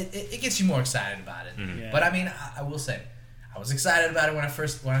it gets you more excited about it. But I mean, I will say, I was excited about it when I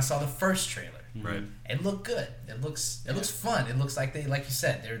saw the first trailer. Right. It looked good. It looks fun. It looks like like you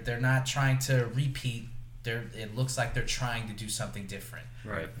said, they're not trying to repeat. It looks like they're trying to do something different.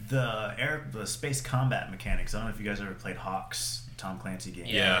 Right. The space combat mechanics. I don't know if you guys ever played Hawks, Tom Clancy game.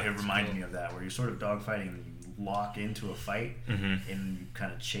 Yeah. It reminded me of that, where you're sort of dogfighting and you lock into a fight and you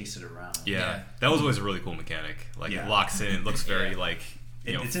kind of chase it around. Yeah. That was always a really cool mechanic. Like it locks in. It looks very like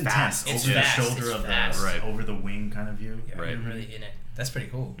it's fast. intense. Over the shoulder of the over the wing kind of view. Yeah, right. Really in it. That's pretty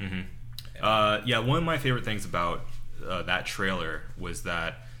cool. One of my favorite things about that trailer was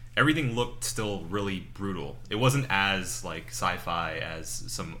that everything looked still really brutal. It wasn't as like sci-fi as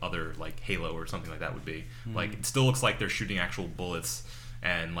some other like Halo or something like that would be. Like it still looks like they're shooting actual bullets,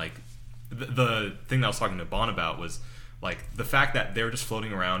 and like the thing that I was talking to Bohn about was like the fact that they're just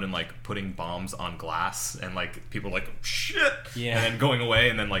floating around and like putting bombs on glass, and like people are like shit, and then going away,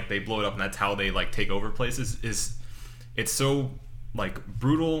 and then like they blow it up, and that's how they like take over places. It's so like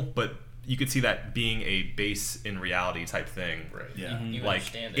brutal, but you could see that being a base in reality type thing. Right. Yeah. You Like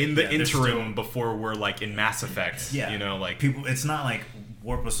understand it. in the interim still, before we're like in Mass Effect. Yeah. You know, like people. It's not like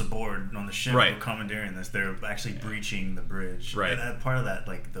warp us aboard on the ship. Right. We're commandeering this. They're actually breaching the bridge. Right. And that part of that,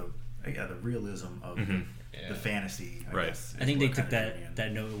 like the realism of the fantasy. I guess, I think they is what took kinda drew me in.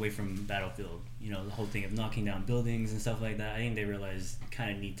 that note away from Battlefield. You know, the whole thing of knocking down buildings and stuff like that. I think they realized kind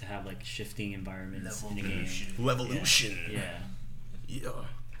of need to have like shifting environments in a game. Levolution. Yeah.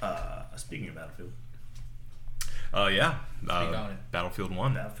 Speaking of Battlefield, Battlefield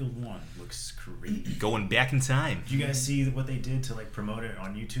 1. Battlefield 1 looks great. Going back in time. Did you guys see what they did to like promote it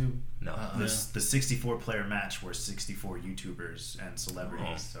on YouTube? No. The 64-player match were 64 YouTubers and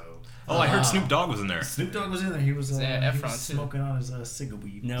celebrities. So I heard Snoop Dogg was in there. Snoop Dogg was in there. He was, Efron too. smoking on his cig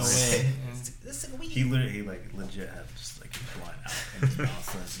weed. No way. He legit had just like a blunt out in his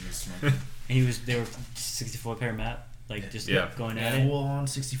mouth as he was smoking. And they were 64 player map, like just going at it. Full on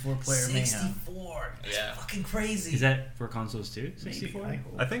 64-player mayhem. 64. That's fucking crazy. Is that for consoles too? 64. Maybe.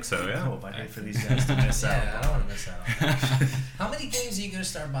 I think so, I yeah. hope. I hate for these guys to miss out. Yeah, I don't want to miss out on that. How many games are you going to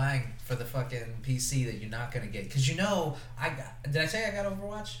start buying for the fucking PC that you're not going to get? Because did I say I got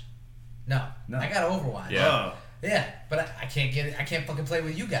Overwatch? No. I got Overwatch. Yeah. Yeah, but I can't get it. I can't fucking play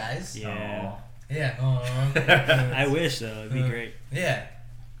with you guys. Yeah. Yeah. I wish though. It'd be great. Yeah.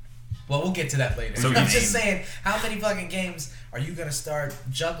 Well, we'll get to that later. So I'm just saying, how many fucking games are you gonna start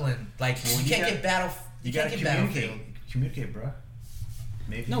juggling? Like, you can't get Battlefield. You gotta communicate, bro.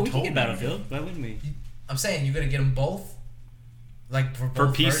 Maybe No, we can get Battlefield. Why wouldn't we? I'm saying you're gonna get them both. Like for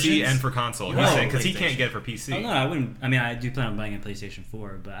both PC versions? and for console. No, He's saying because he PlayStation. can't get it for PC. Oh no, I wouldn't. I mean, I do plan on buying a PlayStation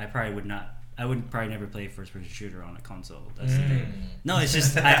 4, but I probably would not. I would probably never play a first-person shooter on a console. That's the thing. No, it's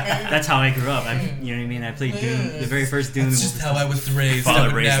just that's how I grew up. You know what I mean? I played Doom, the very first Doom. That's just how I was raised. Father I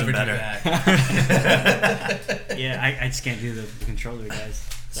would raised never them do better. that. Yeah, I just can't do the controller, guys.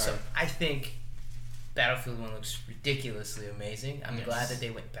 Sorry. So I think Battlefield 1 looks ridiculously amazing. I'm glad that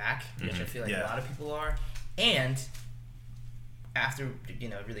they went back, which I feel like a lot of people are. And after,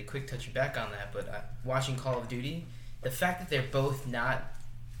 really quick touching back on that, but watching Call of Duty, the fact that they're both not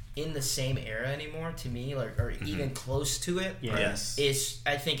in the same era anymore, to me, or even close to it, is,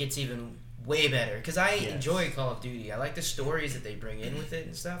 I think it's even way better. Because I enjoy Call of Duty. I like the stories that they bring in with it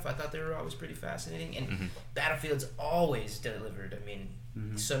and stuff. I thought they were always pretty fascinating. And Battlefield's always delivered. I mean,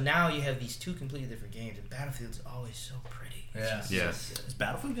 so now you have these two completely different games, and Battlefield's always so pretty. Yeah. Is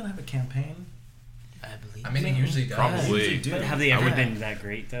Battlefield gonna have a campaign? I believe. I mean, it usually does. Probably. But have they ever been that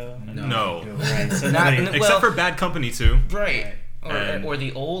great though? No. Right. So Not- nobody, Except for Bad Company 2. Right. And- Or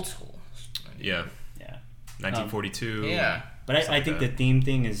the old school. Yeah. yeah. 1942. Yeah. But I Something think like the theme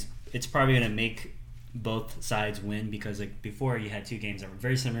thing it's probably gonna make both sides win, because like before you had two games that were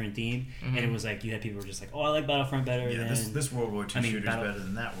very similar in theme, and it was like you had people who were just like, oh, I like Battlefront better than this World War II shooter's Battle- better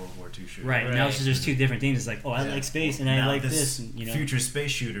than that World War II shooter. right. Now it's just there's two different themes. It's like, oh, I like space and I Now like this, and, future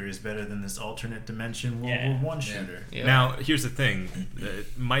space shooter is better than this alternate dimension World War I shooter. Yeah. Now, here's the thing.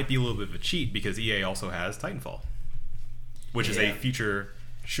 It might be a little bit of a cheat because EA also has Titanfall, which is a future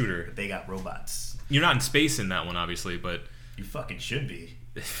shooter. They got robots. You're not in space in that one, obviously, but You fucking should be.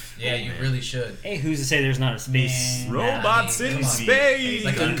 Yeah, you really should. Hey, who's to say there's not a space? Man. robots in come on. space.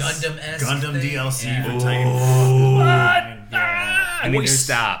 Like a Gundam-esque Gundam thing. DLC Yeah. for Titanfall. Yeah. I mean, We there's-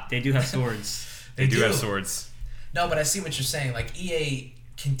 stop. They do have swords. They do have swords. No, but I see what you're saying. Like, EA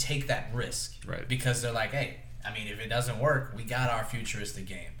can take that risk. Right. Because they're like, hey, I mean, if it doesn't work, we got our futuristic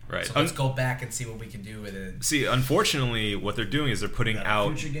game. Right. So let's go back and see what we can do with it. See, unfortunately, what they're doing is they're putting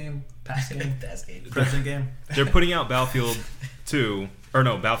out Future game, past game, That's game. present game. they're putting out Battlefield 2 or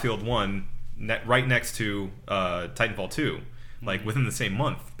no Battlefield 1 right next to Titanfall 2, like within the same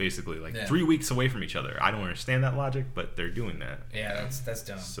month, basically, like 3 weeks away from each other. I don't understand that logic, but they're doing that. Yeah, that's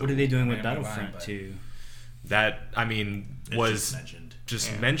dumb. So What are they doing with I mean, Battlefront but- 2? that, I mean, It's was just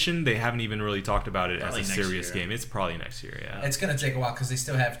mentioned. mentioned. They haven't even really talked about it Probably as a next serious year. game. It's probably next year. Yeah. It's gonna take a while because they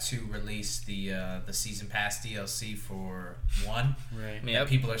still have to release the season pass DLC for 1. Right. And Yep.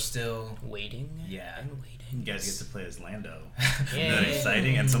 people are still Waiting. Yeah. And waiting. You guys get to play as Lando. Yeah. Isn't that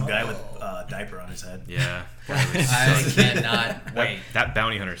exciting? And some guy with a diaper on his head. Yeah. I cannot wait. That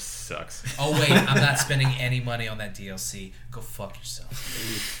bounty hunter sucks. Oh wait, I'm not spending any money on that DLC. Go fuck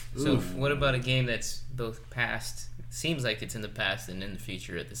yourself. So what about a game that's both past? Seems like it's in the past and in the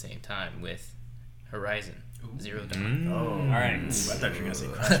future at the same time with Horizon Zero Dawn. Oh, All right. I thought you were gonna say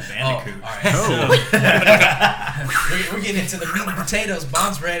Crash Bandicoot. All right. We're getting into the meat and potatoes.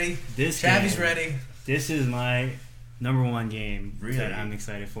 Bond's ready. Chavy's ready. This is my number one game Really? that I'm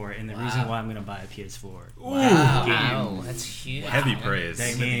excited for, and the reason why I'm gonna buy a PS4. Wow, that's huge. Heavy praise. That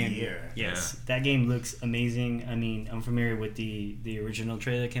Game of the game, year. yes, that game looks amazing. I mean, I'm familiar with the original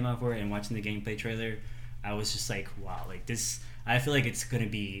trailer that came out for it, and watching the gameplay trailer, I was just like, wow, like this. I feel like it could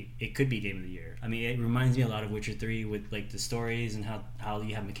be game of the year. I mean, it reminds me a lot of Witcher 3 with like the stories and how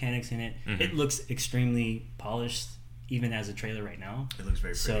you have mechanics in it. It looks extremely polished, even as a trailer right now. It looks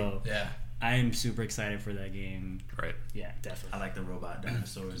very pretty. So Yeah. I am super excited for that game. Right. Yeah, I definitely. like the robot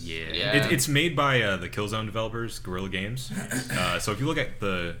dinosaurs. Yeah. Yeah. It's made by the Killzone developers, Guerrilla Games. So if you look at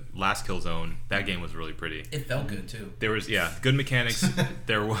the last Killzone, that game was really pretty. It felt good too. There was good mechanics.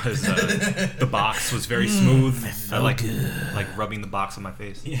 There was the box was very smooth. I like rubbing the box on my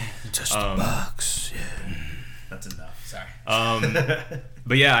face. Yeah. Just a box. Yeah. That's enough. Sorry.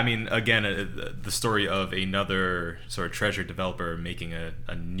 But yeah, I mean, again, the story of another sort of treasure developer making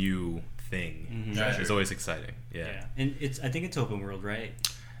a new thing is always exciting. Yeah, and I think it's open world, right?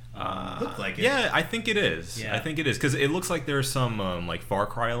 Looked like it. Yeah, I think it is. Yeah. I think it is because it looks like there's some like Far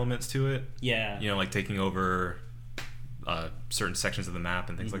Cry elements to it. Yeah. You know, like taking over certain sections of the map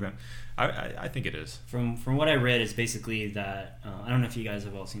and things like that. I think it is. From what I read, it's basically that I don't know if you guys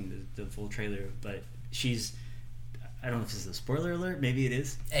have all seen the full trailer, but I don't know if this is a spoiler alert. Maybe it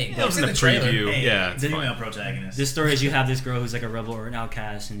is. Hey, It was in the trailer. preview. Hey, Yeah, it's it's female fine. protagonist. This story is you have this girl who's like a rebel or an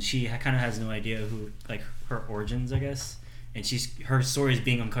outcast, and she kind of has no idea who like her origins, I guess. And her story is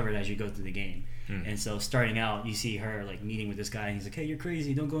being uncovered as you go through the game. And so starting out, you see her like meeting with this guy, and he's like, "Hey, you're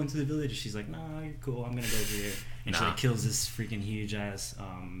crazy! Don't go into the village." And she's like, "Nah, you're cool. I'm gonna go over here." And she like kills this freaking huge ass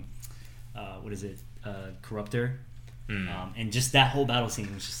what is it? Corruptor. And just that whole battle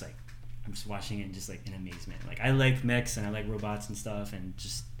scene was just like, I'm just watching it just like in amazement. Like I like mechs and I like robots and stuff, and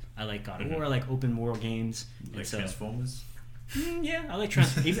just I like God of War. I like open world games. Like and so, Transformers. Yeah, I like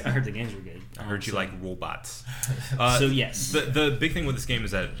Transformers. I heard the games were good. I heard you like robots. So yes, the big thing with this game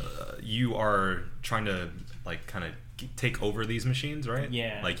is that you are trying to like kind of take over these machines, right?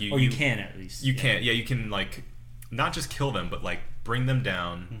 Yeah. Like you can at least. You can. Yeah, you can like not just kill them, but like bring them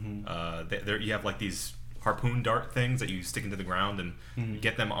down. You have like these harpoon dart things that you stick into the ground and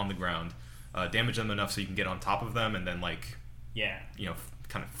get them on the ground, damage them enough so you can get on top of them and then like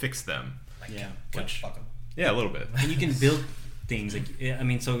kind of fix them. Fuck 'em. Yeah, a little bit. And you can build things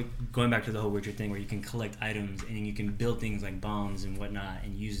like so going back to the whole Witcher thing where you can collect items and you can build things like bombs and whatnot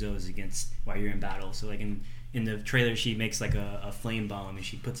and use those against while you're in battle. So like in the trailer she makes like a flame bomb and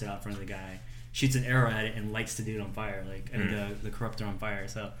she puts it out in front of the guy, shoots an arrow at it and lights the dude on fire, the corruptor on fire.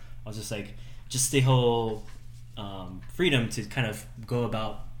 So I was just like, just the whole freedom to kind of go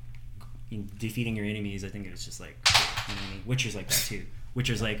about defeating your enemies. I think it's just like, you know what I mean? Witcher's like that too.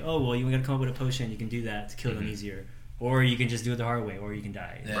 Witcher's like, oh well, you gotta come up with a potion, you can do that to kill them easier, or you can just do it the hard way, or you can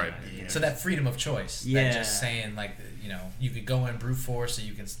die. Yeah. Right. Yeah. So that freedom of choice, that just saying like, you could go in brute force, or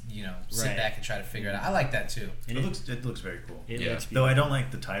you can sit back and try to figure it out. I like that too. It looks very cool. It looks Though I don't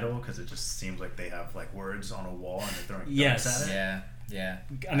like the title because it just seems like they have like words on a wall and they're throwing darts at it. Yeah.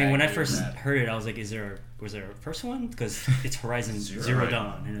 I mean, when I first heard it, I was like, was there a first one? Because it's Horizon Zero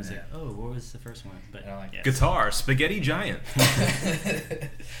Dawn, and I was like, oh, what was the first one? But Guitar, Spaghetti Giant.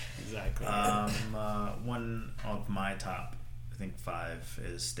 Exactly. One of my top, I think 5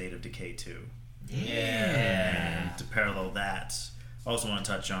 is State of Decay 2. Yeah. And to parallel that, I also want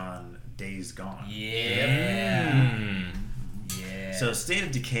to touch on Days Gone. Yeah. So State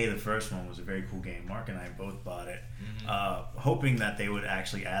of Decay, the first one, was a very cool game. Mark and I both bought it, hoping that they would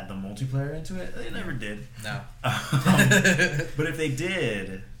actually add the multiplayer into it. They never did. No. But if they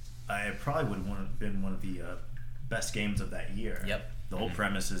did, it probably would have been one of the best games of that year. Yep. The whole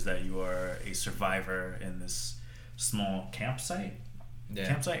premise is that you are a survivor in this small campsite,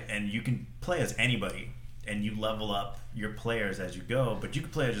 and you can play as anybody, and you level up your players as you go, but you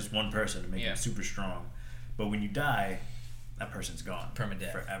can play as just one person to make them super strong. But when you die, that person's gone.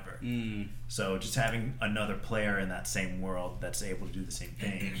 Permadeath. Forever. So just having another player in that same world that's able to do the same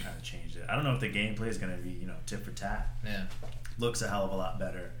thing kind of changed it. I don't know if the gameplay is going to be, tit for tat. Yeah. Looks a hell of a lot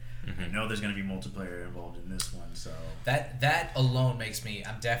better. I know there's going to be multiplayer involved in this one, so that alone makes me.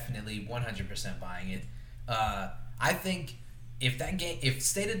 I'm definitely 100% buying it. I think if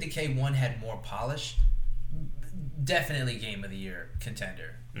State of Decay 1 had more polish, definitely Game of the Year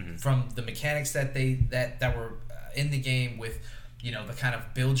contender. From the mechanics that were in the game, with the kind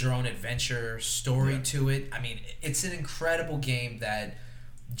of build your own adventure story to it. I mean, it's an incredible game that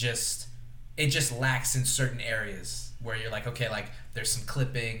just lacks in certain areas where you're like, okay, like there's some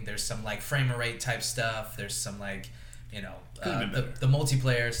clipping, there's some like frame rate type stuff, there's some like the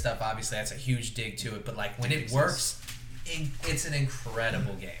multiplayer stuff. Obviously, that's a huge dig to it, but like when it works, it's an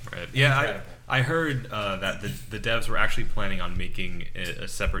incredible game. Right. Yeah, I heard that the devs were actually planning on making a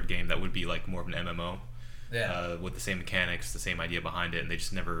separate game that would be like more of an MMO. Yeah. With the same mechanics, the same idea behind it, and they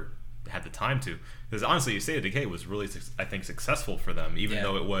just never had the time to. Because honestly, State of Decay was really, I think, successful for them, even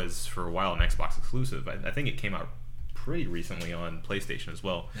though it was for a while an Xbox exclusive. I think it came out pretty recently on PlayStation as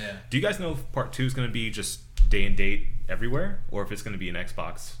well. Yeah. Do you guys know if Part 2 is going to be just day and date everywhere, or if it's going to be an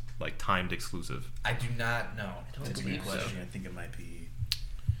Xbox like timed exclusive? I do not know. that's a good question. I think it might be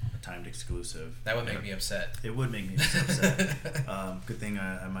a timed exclusive. That would make me upset. It would make me upset. Good thing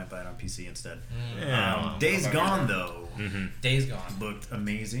I might buy it on PC instead. Days Gone, though, Days Gone looked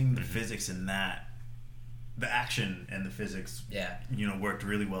amazing. The physics in that, the action and the physics, worked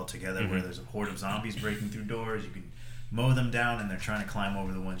really well together. Where there's a horde of zombies breaking through doors, you can mow them down, and they're trying to climb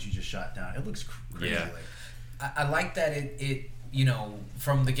over the ones you just shot down. It looks crazy. Yeah. I like that it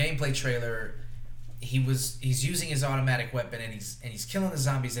from the gameplay trailer, he's using his automatic weapon and he's killing the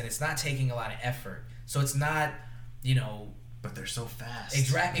zombies, and it's not taking a lot of effort. So it's not, But they're so fast.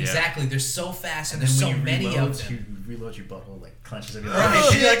 Exactly. They're so fast, and there's so many of them. You reload, your butthole like clenches every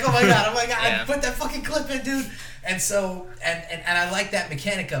Right. You're like, oh my god, put that fucking clip in, dude. And so, and I like that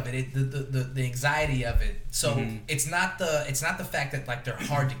mechanic of it, the anxiety of it. So it's not the fact that like they're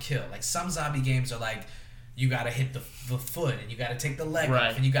hard to kill. Like some zombie games are like, you gotta hit the foot, and you gotta take the leg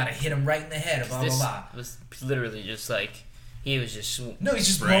off, and you gotta hit him right in the head, blah blah blah. It was literally just like he was just he's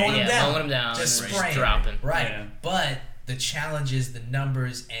just mowing him down, just spraying, dropping, right? But the challenges, the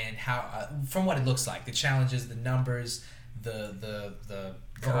numbers, and how from what it looks like, the challenges, the numbers, the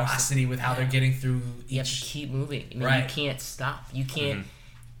velocity with how they're getting through each. You have to keep moving. I mean, you can't stop. You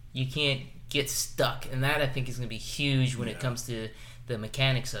can't get stuck, and that I think is going to be huge when it comes to the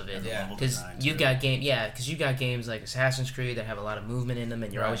mechanics of it. Yeah. Because you got games like Assassin's Creed that have a lot of movement in them,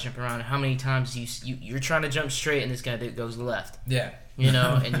 and you're always jumping around. How many times you're trying to jump straight, and this guy goes left? Yeah. You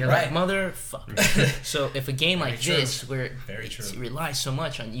know, and you're Right. like, motherfucker. So if a game like Very this, where it relies so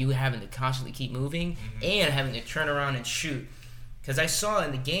much on you having to constantly keep moving and having to turn around and shoot, because I saw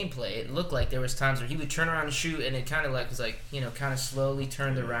in the gameplay, it looked like there was times where he would turn around and shoot, and it kind of like was like, you know, kind of slowly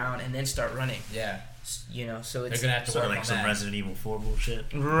turned around and then start running. Yeah. You know, so They're it's gonna have to sort work of like on some that. Resident Evil 4 bullshit.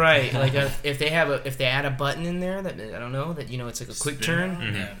 right. Like if they add a button in there that I don't know that you know it's like a quick turn.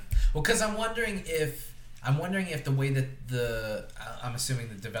 Yeah. Well, because I'm wondering if the way that I'm assuming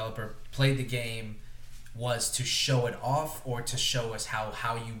the developer played the game was to show it off or to show us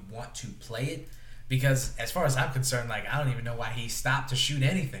how you want to play it. Because as far as I'm concerned, like I don't even know why he stopped to shoot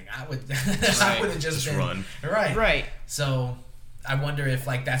anything. I would I would have just been run. Right. So I wonder if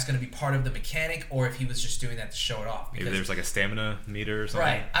like that's going to be part of the mechanic or if he was just doing that to show it off. Maybe there's like a stamina meter or something.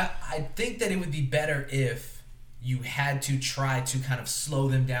 Right. I think that it would be better if you had to try to kind of slow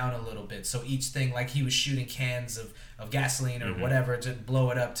them down a little bit. So each thing, like he was shooting cans of gasoline or whatever to blow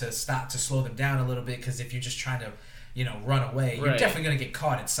it up to slow them down a little bit. Because if you're just trying to, you know, run away, you're definitely going to get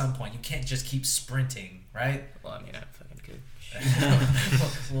caught at some point. You can't just keep sprinting, right? Well, I mean, I fucking could.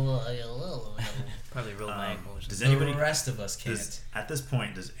 Probably roll my ankles. Does anybody? The rest of us can't. At this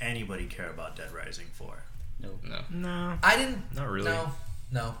point, does anybody care about Dead Rising 4? No. I didn't. Not really.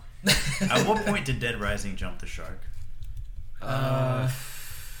 No. At what point did Dead Rising jump the shark?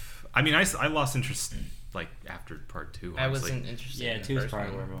 I mean, I lost interest like after part 2. I honestly. wasn't interested. Yeah, in the 2 is first probably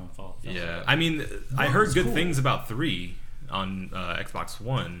one. where everyone fell. Yeah, I mean, I heard was good cool. things about 3 on Xbox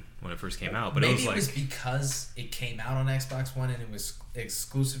One when it first came out, but maybe it was like it was because it came out on Xbox One and it was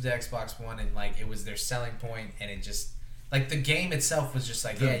exclusive to Xbox One and like it was their selling point and it just like the game itself was just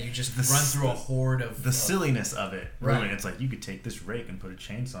like you just run through a horde of the silliness of it. Right. Really, it's like you could take this rake and put a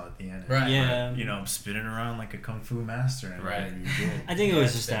chainsaw at the end. And, Right. Yeah. You know, spinning around like a kung fu master. And Right. you're good. I think it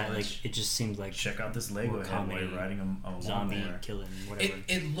was Yeah, just pretty that, much. like, it just seemed like Check out this Lego More head while comedy, you're riding a zombie lawnmower. killing, whatever.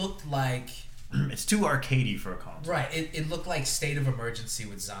 it looked like It's too arcadey for a console. right. It looked like State of Emergency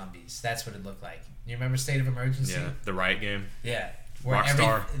with zombies. That's what it looked like. You remember State of Emergency? yeah, the Riot game. Yeah.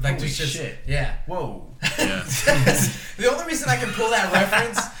 Rockstar. Like Holy there's just shit. yeah. Whoa. Yeah. The only reason I can pull that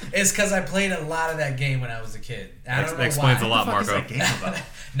reference is because I played a lot of that game when I was a kid. I don't know explains why. a lot, What the fuck Marco. is that game about?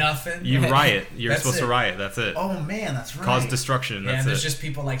 Nothing. You riot. You're That's supposed to it. riot. That's it. Oh man, that's right. Cause destruction. Yeah, That's and there's it. just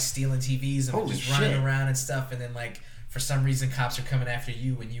people like stealing TVs and Holy just running shit. around and stuff, and then like for some reason cops are coming after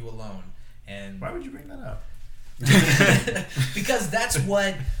you and you alone. And Why would you bring that up? because that's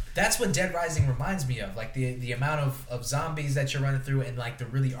what Dead Rising reminds me of, like the amount of zombies that you're running through and like the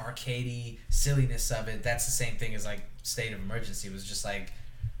really arcadey silliness of it. That's the same thing as like State of Emergency. It was just like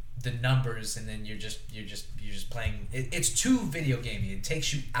the numbers, and then you're just playing. It's too video gamey. It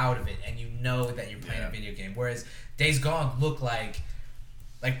takes you out of it, and you know that you're playing a video game. Whereas Days Gone looked like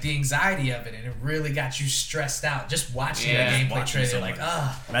the anxiety of it, and it really got you stressed out just watching the gameplay watching trailer. someone.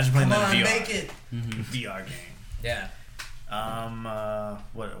 Like, Imagine playing come that on, in VR. make it. VR game. Yeah.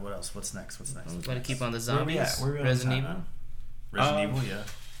 What else? What's next? Want to keep on the Where are we zombies? at? Where are we on Resident time Evil. now? Resident Evil, yeah.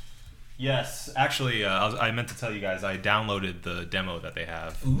 Yes, actually, I meant to tell you guys I downloaded the demo that they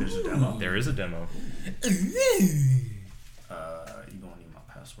have. There's a demo. There is a demo. You gonna need my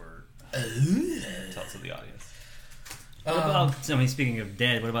password. Tell it to the audience. What about, I mean, speaking of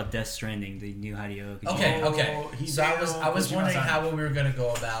Dead, what about Death Stranding, the new Hideo Kojima? Okay. So I was Hideo wondering Kojima-san. how we were gonna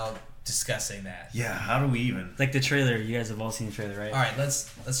go about discussing that. Yeah, how do we even? Like the trailer, you guys have all seen the trailer, right? All right,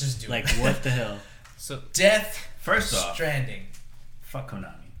 let's just do Like, it. what the hell? So Death First off, Stranding. fuck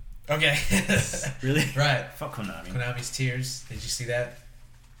Konami. Okay. Really? Right. Fuck Konami. Konami's tears. Did you see that?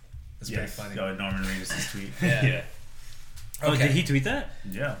 That's Yes. pretty funny. Oh, Norman Reedus' tweet. Yeah. Oh, Okay. did he tweet that?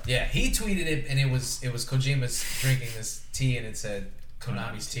 Yeah. Yeah, he tweeted it, and it was Kojima's drinking this tea, and it said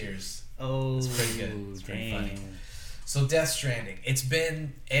Konami's tears. Oh, It's pretty good. It's pretty dang. funny. So Death Stranding. It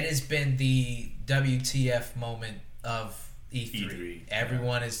has been the WTF moment of E3. E3,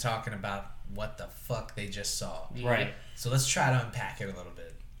 Everyone is talking about what the fuck they just saw. Right. So let's try to unpack it a little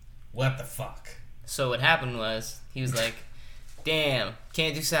bit. What the fuck? So what happened was he was like, "Damn,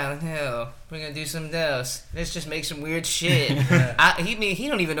 can't do Silent Hill. We're gonna do something else. Let's just make some weird shit." He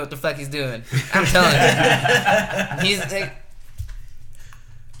don't even know what the fuck he's doing. I'm telling you. He's like,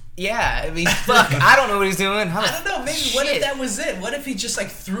 yeah. I mean, fuck. I don't know what he's doing. I don't know. Maybe what if Shit. that was it? What if he just like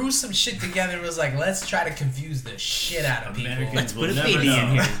threw some shit together and was like, "Let's try to confuse the shit out of people." Americans will Put a never baby know.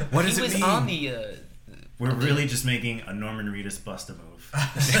 in here. What does he it was mean? on the. We're really just making a Norman Reedus bust a move.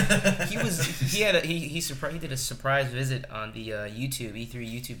 He did a surprise visit on the YouTube E3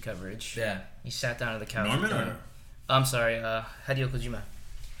 YouTube coverage. Yeah. He sat down on the couch. Norman with or? them. I'm sorry, Hideo Kojima.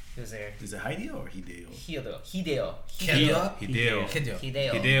 He was there. Is it Hideo or Hideo? Hideo.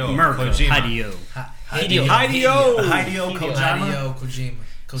 America. Hideo. Hideo Kojima.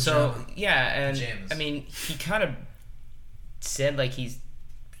 So yeah, and James. I mean, he kind of said like he's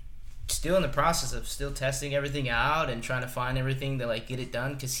still in the process of still testing everything out and trying to find everything to like get it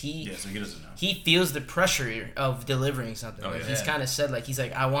done because So he doesn't know. he feels the pressure of delivering something. Like, he's kind of said like he's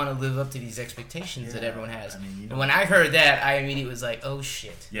like I want to live up to these expectations that everyone has. I mean, and when I heard that, I immediately was like, oh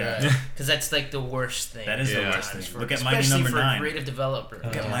shit. Yeah. Because that's like the worst thing. That is the worst thing. Look at Mighty especially Number for 9. a creative developer.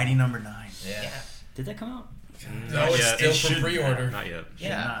 Look at Mighty Number 9. Yeah. Did that come out? No, it's yet. still It for should pre-order. Not yet.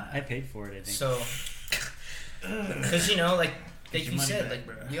 Yeah. I paid for it, I think. So, because you know, like Get your you money said, back, like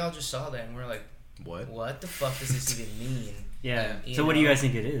bro. we all just saw that and we're like, what the fuck does this even mean? Yeah. You So what do you know? guys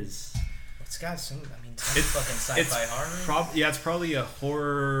think it is? It's got some, I mean, It's fucking sci-fi horror. It's probably a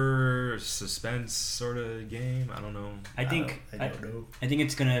horror suspense sort of game. I don't know. I think I don't know. I think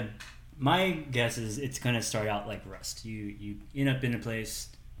it's gonna. My guess is it's gonna start out like Rust. You end up in a place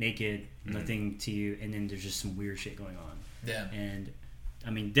naked, nothing to you, and then there's just some weird shit going on. Yeah. And I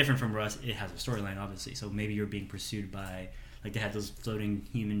mean, different from Rust, it has a storyline, obviously. So maybe you're being pursued by, like, they had those floating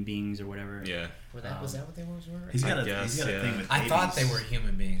human beings or whatever. Yeah. Was that what they were? He's got a guess, thing with babies. I thought they were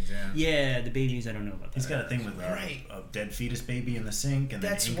human beings. Yeah. Yeah, the babies. I don't know about that. He's got a thing with Right. a dead fetus baby in the sink, and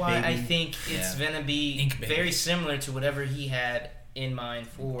That's then ink why baby. I think it's gonna be Ink baby. very similar to whatever he had in mind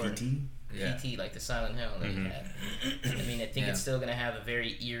for PT. Yeah. PT, like the Silent Hill that he had. I mean, I think Yeah. it's still gonna have a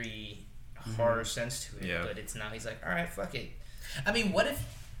very eerie horror sense to it, Yeah. but it's not. He's like, all right, fuck it. I mean, what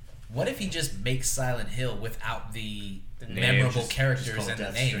if he just makes Silent Hill without the name. memorable Just characters call it and the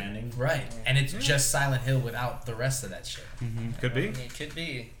Death name? Stranding. Right. And it's just Silent Hill without the rest of that shit. Could I be. mean, it could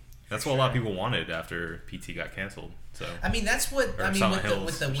be. That's what a lot of people wanted after PT got canceled. So I mean, that's what Or I mean Silent with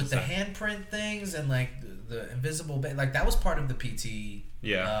Hills, I the should say. handprint things and like the invisible like that was part of the PT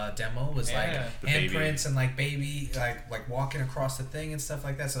demo was Yeah. like The baby. handprints and like baby like walking across the thing and stuff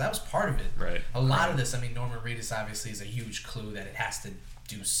like that. So that was part of it. Right. A lot of this, I mean, Norman Reedus obviously is a huge clue that it has to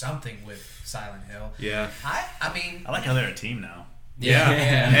do something with Silent Hill. yeah. I mean, I like how they're a team now. Yeah,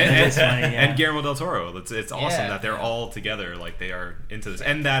 And, That's funny, yeah. and Guillermo del Toro. It's awesome Yeah. that they're all together. Like they are into this.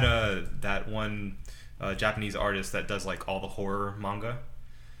 And that one Japanese artist that does like all the horror manga.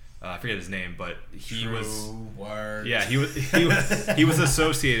 I forget his name, but he was. word. Yeah, he was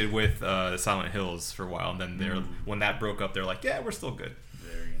associated with Silent Hills for a while, and then when that broke up, they're like, yeah, we're still good.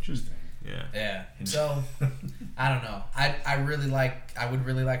 Very interesting. Yeah. Yeah. So I don't know. I would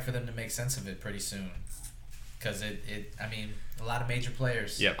really like for them to make sense of it pretty soon. Because I mean, a lot of major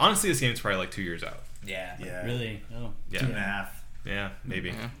players. Yeah. Honestly, this game's probably like 2 years out. Yeah. Yeah. Really? Oh. Yeah. 2.5. Yeah. Maybe.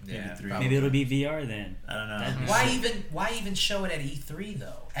 Yeah. Yeah. Maybe 3. probably. Maybe it'll be VR then. I don't know. That'd be Why even show it at E3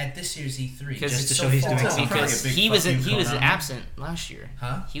 though? At this year's E3, Because Just it's to so show he's far doing off. something. Because Like a big he was fuck you Konami. absent last year.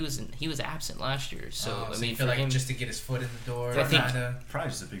 Huh? He was absent last year. So I so mean, you feel for like him, just to get his foot in the door, I think- kinda. Probably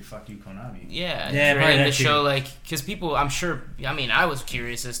just a big fuck you, Konami. yeah, Yeah, for probably him to that too. show like, because people, I'm sure. I mean, I was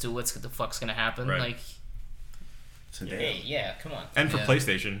curious as to what the fuck's gonna happen. Right. Like, Today. hey, yeah, come on. And for Yeah.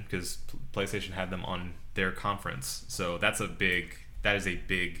 PlayStation, because PlayStation had them on their conference, so that is a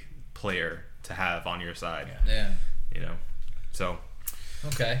big player to have on your side. Yeah. You know, so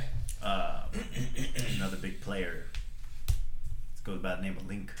Okay. Another big player. Let's go by the name of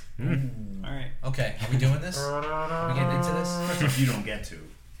Link. All right. Okay. Are we doing this? Are we getting into this? If you don't get to.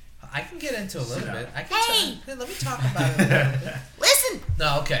 I can get into a little Sit bit. down. I can hey, let me talk about it a little bit. Listen.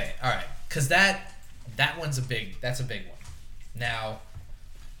 No, okay, all right, because that one's that's a big one. Now,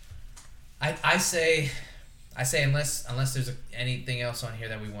 I say unless there's anything else on here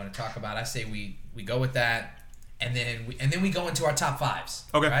that we want to talk about, I say we go with that, and then we go into our top fives.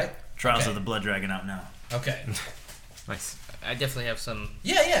 Okay. Right. Trials Okay. of the Blood Dragon out now. Okay. nice. I definitely have some.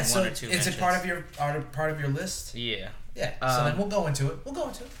 Yeah. So One or two is it mentions. part of your list? Yeah. Yeah. So then we'll go into it.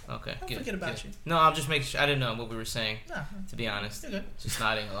 Okay. Don't good, forget about good. you. No, I'll just make sure. I didn't know what we were saying. No. To be honest, You're good. just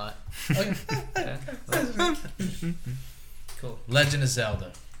nodding a lot. Okay. Yeah. Cool. Legend of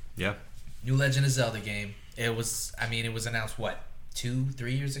Zelda. Yeah. New Legend of Zelda game. It was announced what,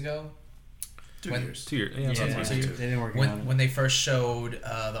 2-3 years ago? 2 When- years. 2 years. Yeah. Yeah, sounds so nice. you- they've been working on it. When they first showed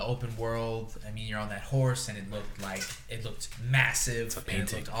the open world, I mean, you're on that horse and it looked massive and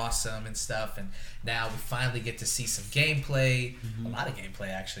it looked awesome and stuff. And now we finally get to see some gameplay, a lot of gameplay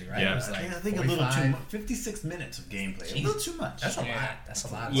actually, right? Yeah. It was like I think a little too 45. much. 56 minutes of gameplay. A Jeez. little too much. That's a Yeah. lot. That's a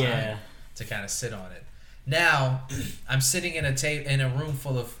lot of Yeah. time to kind of sit on it. Now, I'm sitting in a room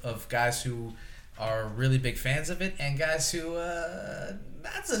full of guys who are really big fans of it and guys who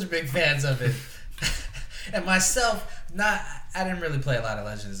not such big fans of it. And myself, I didn't really play a lot of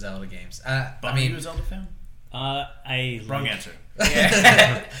Legend of Zelda games. I Bonnie, you mean, a Zelda fan? Wrong answer.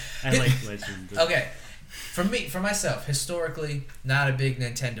 Yeah. I like Legend. Okay. For myself, historically, not a big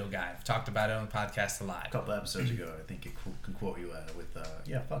Nintendo guy. I've talked about it on the podcast a lot. A couple episodes ago, I think it can quote you with,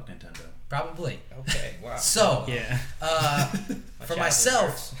 fuck Nintendo. Probably. Okay, wow. So, Yeah. for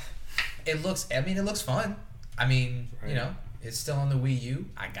myself, it looks fun. I mean, Right. it's still on the Wii U.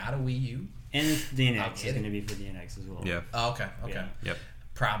 I got a Wii U. And the I'll NX get is it. going to be for the NX as well. Yeah. Oh, okay. Yeah. Yep.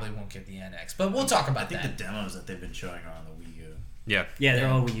 Probably won't get the NX, but we'll talk about I think that. the demos that they've been showing are on the Wii U. Yeah. Yeah, they're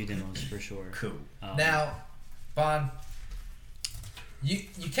all Wii U demos for sure. Cool. Now, Bohn, you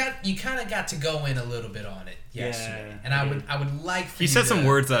kind of got to go in a little bit on it yesterday, Yeah, and I I would like for He you said to, some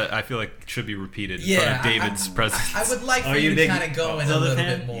words that I feel like should be repeated in front of David's presence. I would like for Are you you a to big kind of go in a Zelda little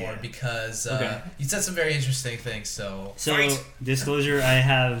fan? bit more Yeah. because Okay. you said some very interesting things. So Disclosure, I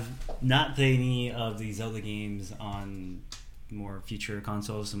have not played any of the Zelda games on more future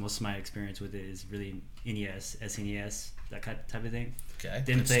consoles, so most of my experience with it is really NES, SNES, that type of thing. okay,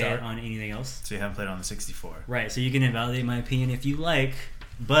 Didn't good play start. it on anything else. So you haven't played on the 64. Right, so you can invalidate my opinion if you like,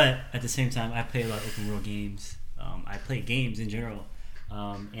 but at the same time, I play a lot of open world games. I play games in general.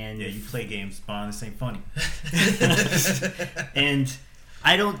 And Yeah, you play games, Bond. This ain't funny. and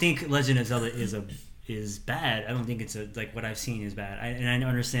I don't think Legend of Zelda is bad. I don't think it's like what I've seen is bad. And I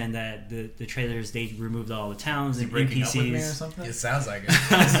understand that the trailers, they removed all the towns and Breaking up with me or NPCs. something? It sounds like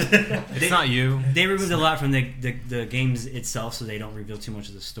it. It's not you. They removed a lot from the games itself, so they don't reveal too much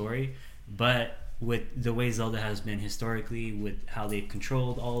of the story. But with the way Zelda has been historically, with how they've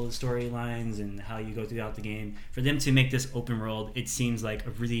controlled all the storylines and how you go throughout the game, for them to make this open world, it seems like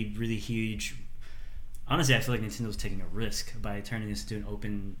a really, really huge. Honestly, I feel like Nintendo's taking a risk by turning this into an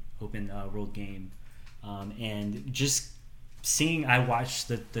open world game. And just seeing, I watched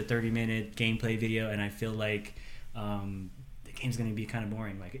the 30-minute gameplay video, and I feel like the game's going to be kind of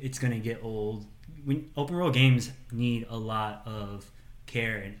boring. Like, it's going to get old. Open world games need a lot of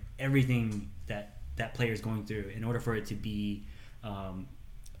care and everything that player is going through in order for it to be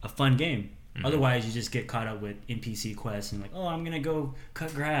a fun game. Mm-hmm. Otherwise, you just get caught up with NPC quests and like, oh, I'm gonna go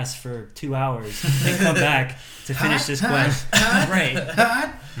cut grass for 2 hours and come back to finish this quest.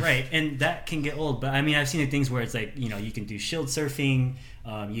 Right, and that can get old. But I mean, I've seen the things where it's like, you can do shield surfing,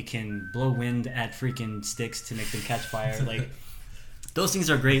 you can blow wind at freaking sticks to make them catch fire. Like, those things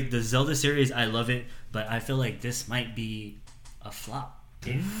are great. The Zelda series, I love it, but I feel like this might be a flop.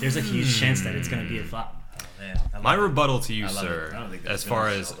 There's a huge chance that it's going to be a flop. Oh, man. My rebuttal to you, I love it. sir, I don't think that's as far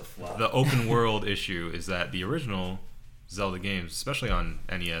gonna as Zelda flop. the open world issue, is that the original Zelda games, especially on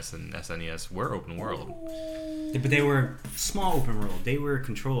NES and SNES, were open world. But they were small open world. They were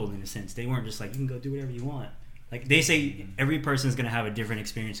controlled in a sense. They weren't just like, you can go do whatever you want. Like, they say every person is going to have a different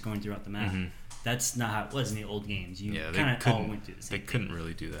experience going throughout the map. Mm-hmm. That's not how it was in the old games. You kind of all went through the same They couldn't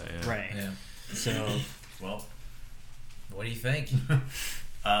really do that, yeah. Right. Yeah. So, Well, what do you think?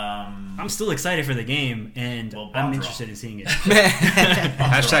 I'm still excited for the game, and Well, I'm Bond's interested in seeing it.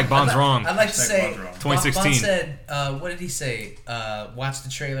 Hashtag Bond's wrong. I'd like to say, Bond's wrong. 2016. Bond said, what did he say? Watch the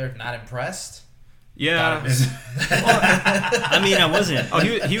trailer, not impressed? Yeah. I mean, I wasn't. Oh,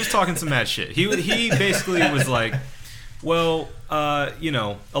 he was talking some mad shit. He basically was like, well, a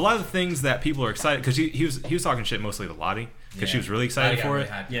lot of the things that people are excited, because he was talking shit mostly to Lottie, because she was really excited for it.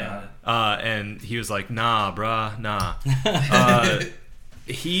 Yeah. And he was like, nah, bruh, nah.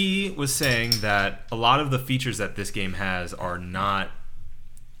 He was saying that a lot of the features that this game has are not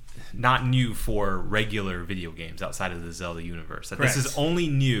new for regular video games outside of the Zelda universe. That Correct. This is only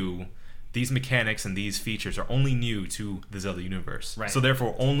new. These mechanics and these features are only new to the Zelda universe. Right. So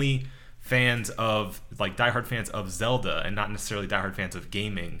therefore, only fans of, like, diehard fans of Zelda and not necessarily diehard fans of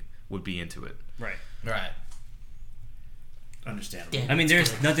gaming would be into it. Right. Right. Understandable. Yeah. I mean,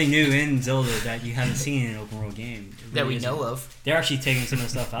 there's nothing new in Zelda that you haven't seen in an open world game. It That really we isn't. know of. They're actually taking some of the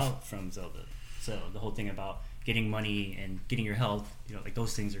stuff out from Zelda. So the whole thing about getting money and getting your health, like,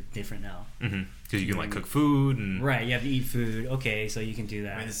 those things are different now. Because you can, like, cook food and... Right, you have to eat food. Okay, so you can do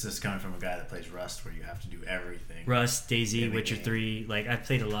that. I mean, this is coming from a guy that plays Rust, where you have to do everything. Rust, Daisy, Every Witcher game. 3. Like, I've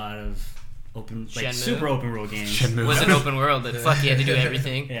played a lot of Shenmue. super open world games. Shenmue. It was an open world, but fuck, you had to do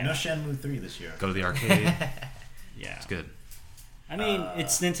everything. Yeah. No Shenmue 3 this year. Go to the arcade. Yeah. It's good. I mean,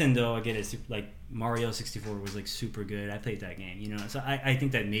 it's Nintendo. I get it. Like, Mario 64 was, like, super good. I played that game, So I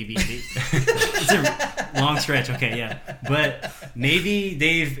think that maybe it's a long stretch. Okay, yeah, but maybe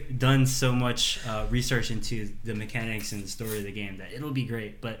they've done so much research into the mechanics and the story of the game that it'll be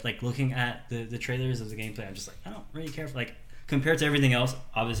great. But, like, looking at the trailers of the gameplay, I'm just like, I don't really care. Like, compared to everything else,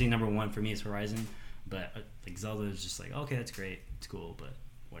 obviously number one for me is Horizon, but like, Zelda is just like, okay, that's great, it's cool, but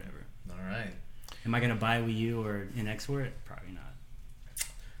whatever. All right. Am I gonna buy Wii U or NX for it? Probably not.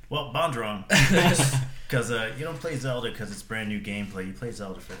 Well, Bond's wrong. Because you don't play Zelda because it's brand new gameplay. You play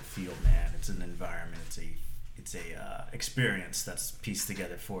Zelda for the field, man. It's an environment. It's a experience that's pieced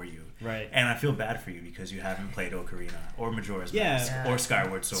together for you. Right. And I feel bad for you because you haven't played Ocarina or Majora's Mask or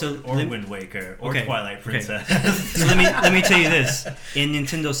Skyward Sword or Wind Waker or Twilight Princess. So let me tell you this. In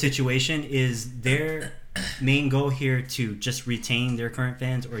Nintendo's situation, is their main goal here to just retain their current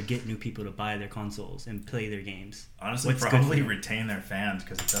fans or get new people to buy their consoles and play their games? Honestly, probably retain their fans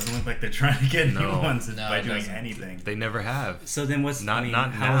because it doesn't look like they're trying to get new ones by doing anything. They never have. So then what's not how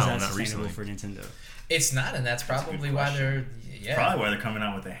now, is that not sustainable recently. for Nintendo? It's not, and that's probably why they're probably why they're coming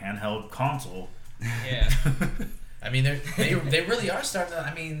out with a handheld console. Yeah. I mean, they really are starting to.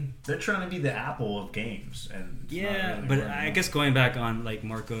 I mean, they're trying to be the Apple of games, and it's not really but working I out. guess going back on like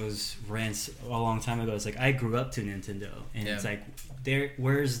Marco's rants a long time ago, it's like I grew up to Nintendo, and it's like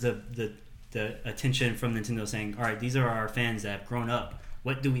where's the attention from Nintendo saying, all right, these are our fans that have grown up.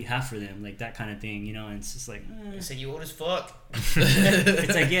 What do we have for them? Like that kind of thing, you know? And it's just like, You said you old as fuck.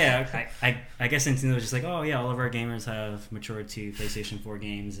 it's like, yeah, I guess Nintendo was just like, oh yeah, all of our gamers have matured to PlayStation 4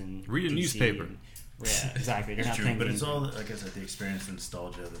 games and read a PC newspaper. Yeah, exactly. They're It's not true, playing but games it's all, like I said, the experience, the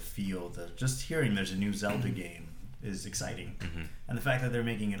nostalgia, the feel, just hearing there's a new Zelda game is exciting. Mm-hmm. And the fact that they're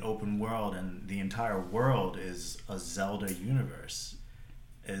making an open world and the entire world is a Zelda universe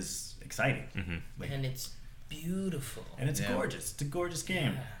is exciting. Mm-hmm. Like, And it's beautiful. and it's gorgeous. It's a gorgeous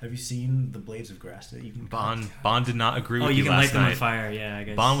game. Have you seen the blades of grass that you can Bond did not agree with you can last light them on night. fire, yeah, I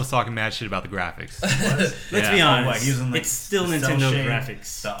guess. Bond was talking mad shit about the graphics. Let's Yeah. be honest. What, using, like, it's still the Nintendo cel shade,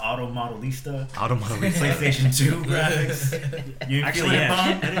 graphics. the Auto Modelista, Automotive. PlayStation 2 graphics. You Actually, feeling it,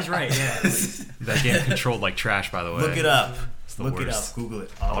 yeah, Bond? that is right, yeah. That game controlled like trash, by the way. Look it up. It's the Look it worst. up. Google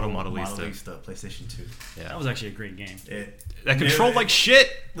it. Auto Auto Modelista. Modelista, PlayStation 2. Yeah. That was actually a great game. That controlled like shit.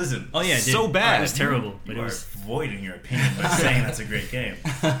 Listen. Oh yeah, it did. So bad. It was terrible, but You it are was. voiding your opinion by saying that's a great game.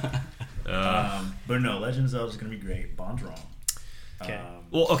 Uh, But no, Legend of Zelda is going to be great. Bond's wrong. Okay.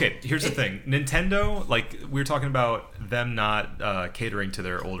 Well, okay, here's the thing. Nintendo, like, we were talking about them not catering to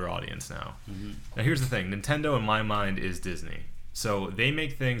their older audience now. Mm-hmm. Now, here's the thing. Nintendo, in my mind, is Disney. So they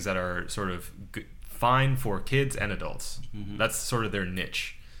make things that are sort of fine for kids and adults. Mm-hmm. That's sort of their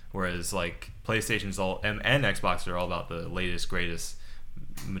niche. Whereas, like, PlayStation's and Xbox are all about the latest, greatest,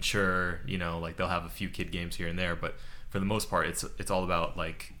 mature, you know, like, they'll have a few kid games here and there. But for the most part, it's all about,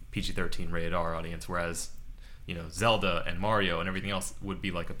 like, PG-13 rated R audience. Whereas, you know, Zelda and Mario and everything else would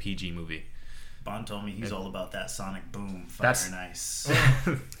be like a PG movie. Bond told me he's all about that Sonic Boom, Fire That's- and Ice,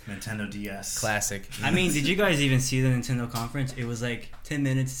 Nintendo DS. classic. I mean, did you guys even see the Nintendo conference? It was like 10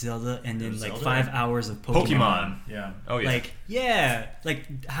 minutes Zelda and then was like Zelda? 5 hours of Pokemon. Pokemon. Yeah. Oh, yeah.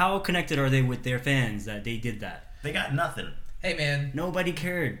 Like how connected are they with their fans that they did that? They got nothing. Hey man, Nobody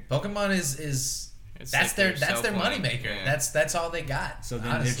cared. Pokemon is It's that's like their cell phone. moneymaker. Yeah. That's all they got. So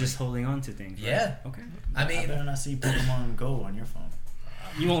then honestly. they're just holding on to things. Right? Yeah. Okay. I I mean, better not see Pokemon Go on your phone.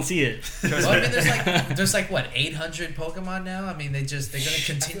 You won't see it. Trust well, I me. mean, there's like what 800 Pokemon now. I mean, they're gonna I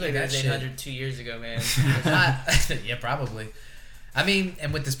feel continue like that that was shit. 800 2 years ago, man. Yeah, probably. I mean,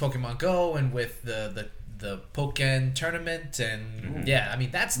 and with this Pokemon Go and with the Pokken tournament and yeah, I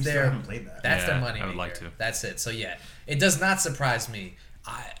mean that's We still their haven't played that. that's their Yeah, money. I would like to. That's it. So yeah, it does not surprise me.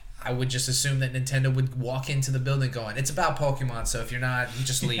 I would just assume that Nintendo would walk into the building going, "It's about Pokemon, so if you're not, you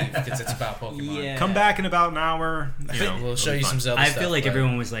just leave because it's about Pokemon." Yeah. Come back in about an hour. You know, We'll show it'll be you fun. some Zelda I stuff. feel like but-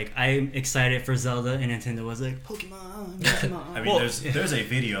 everyone was like, I'm excited for Zelda, and Nintendo was like, Pokemon. I mean, Well- there's a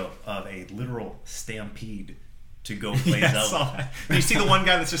video of a literal stampede to go play Yeah, I Zelda. saw that. And you see the one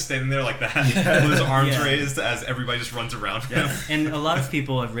guy that's just standing there like that, with his arms Yeah. raised as everybody just runs around him. And a lot of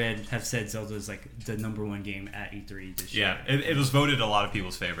people I've read have said Zelda is like the #1 game at E3 this year. Yeah, it was voted a lot of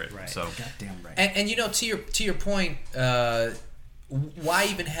people's favorite. Right. So Goddamn right. And you know, to your point, why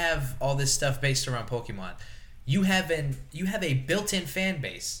even have all this stuff based around Pokemon? You have a built-in fan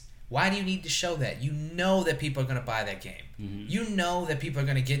base. Why do you need to show that? You know that people are going to buy that game. Mm-hmm. You know that people are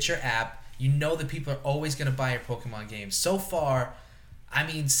going to get your app. You know that people are always going to buy your Pokemon games. So far, I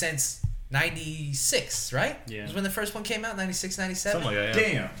mean, since 96, right? Yeah. Was when the first one came out, 96, 97? something like that.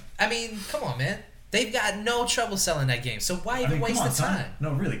 Yeah. Damn. I mean, come on, man. They've got no trouble selling that game. So why I even mean, waste come on, the son. time?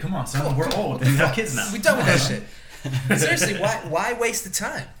 No, really, come on, son. Come on, We're come on. old. We have kids now. We done with that shit. Seriously, why waste the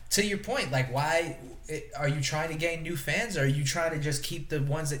time? To your point, like, why are you trying to gain new fans, or are you trying to just keep the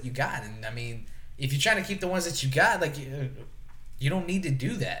ones that you got? And I mean, if you're trying to keep the ones that you got, like, you don't need to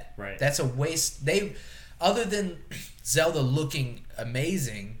do that. Right. That's a waste. Other than Zelda looking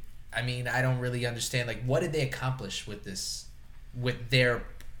amazing, I mean, I don't really understand. Like, what did they accomplish with this, with their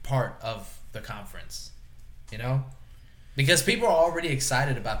part of the conference? You know, because people are already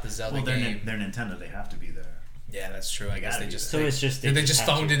excited about the Zelda Well, game. they're Nintendo. They have to be there. Yeah, that's true. I guess they just. So it's just they just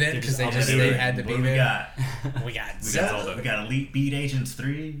phoned it in because they had to be what there. We got Zelda. We got Elite Beat Agents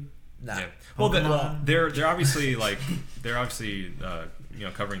 3. Nah. Yeah. Well, they're obviously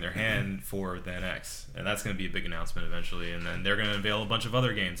covering their hand for the NX, and that's going to be a big announcement eventually. And then they're going to unveil a bunch of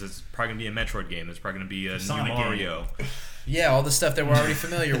other games. There's probably going to be a Metroid game. There's probably going to be a Sonic new Mario. Yeah, all the stuff that we're already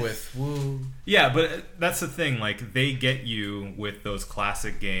familiar with. Woo. Yeah, but that's the thing. Like, they get you with those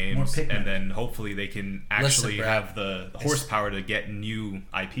classic games, and then hopefully they can actually have the horsepower to get new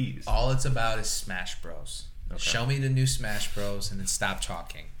IPs. All it's about is Smash Bros. Okay. Show me the new Smash Bros. And then stop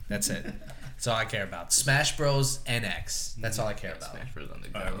talking. That's it. That's all I care about. Smash Bros. NX. That's all I care about. Smash Bros. On the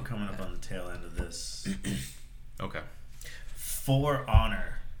go. All right, we're coming up on the tail end of this. Okay. For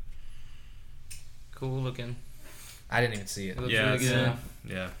Honor. Cool looking. I didn't even see it. It looks Yeah, really good.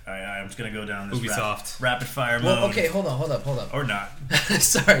 Yeah. All right, I'm just gonna go down this Ubisoft. rapid fire mode. Well, okay, hold up. Or not.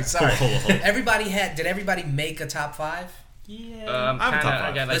 sorry. Hold on. Did everybody make a top 5? Yeah. I have a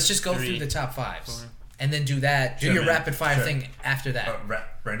top 5. Let's just go through the top 5s. And then do that. Do your rapid fire thing after that.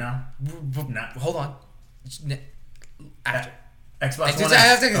 Right now? No. Hold on. After. Xbox One I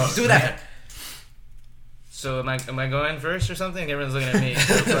have X. to do it after. So am I going first or something? Everyone's looking at me.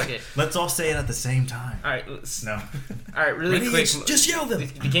 So fuck it. Let's all say it at the same time. All right. No. All right. Really quick. Just yell them.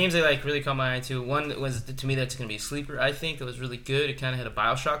 The games I like really caught my eye too. One that was to me that's gonna be a sleeper. I think that was really good. It kind of had a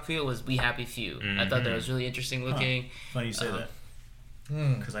BioShock feel. Was We Happy Few. I thought that was really interesting looking. Funny you say that.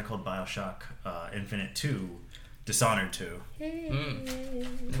 Because I called BioShock Infinite 2 Dishonored 2.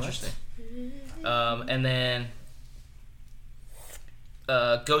 Interesting. And then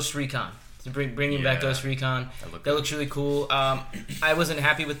Ghost Recon. Bringing back Ghost Recon. That looks really cool. I wasn't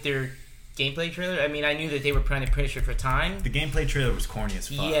happy with their gameplay trailer. I mean, I knew that they were trying to push it for time. The gameplay trailer was corny as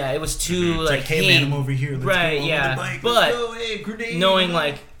fuck. Yeah, it was too like, hey man, I'm over here. Let's right? go Yeah, on the bike. but Let's go, hey, grenade. knowing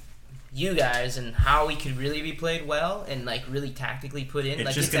like you guys and how he could really be played well and like really tactically put in. It's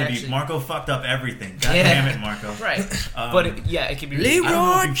like, just gonna actually, be Marco fucked up everything. God damn it, Marco. Right, but it could be really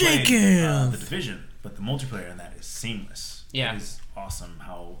Leroy Jenkins. The Division, but the multiplayer in that is seamless. Yeah. It is awesome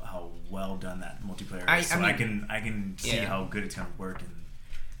how well done that multiplayer is. I can see how good it's gonna work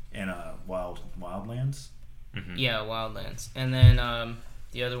in Wildlands. Mm-hmm. Yeah, Wildlands, and then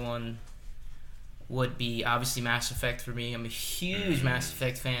the other one would be obviously Mass Effect for me. I'm a huge Mass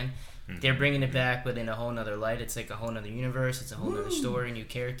Effect fan. They're bringing it back, but in a whole nother light. It's like a whole nother universe. It's a whole nother story, new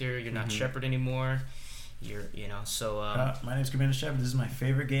character. You're not Shepard anymore. My name's Commander Shepard. This is my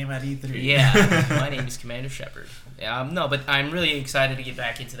favorite game at E3. Yeah, my name is Commander Shepard. No, but I'm really excited to get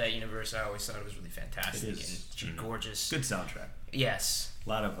back into that universe. I always thought it was really fantastic and gorgeous. Good soundtrack. Yes. A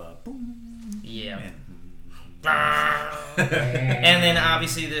lot of boom. Yeah. And And then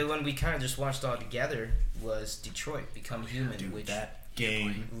obviously the one we kind of just watched all together was Detroit Become Human, which that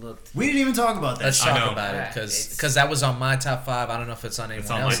game looked. We didn't even talk about that. Let's I talk know. about it because that was on my top 5. I don't know if it's on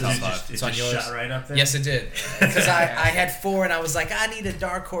anyone on my else's. top 5. It's on yours. Shot right up there. Yes, it did. Because I had 4 and I was like, I need a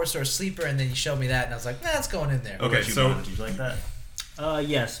dark horse or a sleeper, and then you showed me that, and I was like, nah, it's going in there. Okay, so did you like that?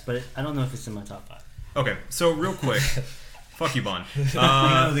 Yes, but I don't know if it's in my top 5. okay, so real quick, fuck you, Bohn. We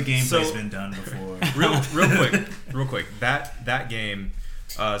know the gameplay's been done before. real quick. That game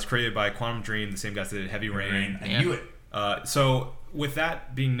is created by Quantum Dream, the same guys that did Heavy Rain. I knew it. So with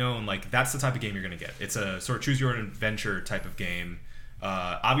that being known, like that's the type of game you're gonna get. It's a sort of choose your own adventure type of game.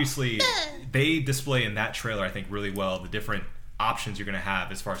 Obviously, they display in that trailer, I think, really well the different options you're gonna have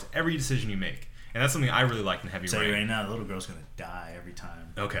as far as every decision you make, and that's something I really liked in Heavy Tell Rain. you right now, the little girl's gonna die every time.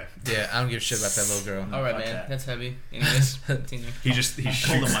 Okay. Yeah, I don't give a shit about that little girl. All right, Fuck man. that. That's heavy. Anyways, continue. He Pulled shoots.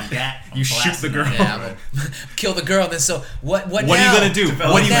 him on gat. You shoot the girl. Yeah, I'm gonna kill the girl. Then so what? What What now? are you gonna do? What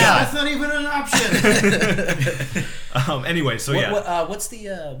What are you now? That's not even an option. Anyway, so yeah. What's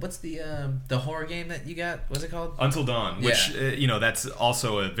the horror game that you got? What's it called? Until Dawn, which that's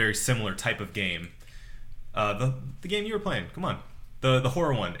also a very similar type of game. The game you were playing, come on, the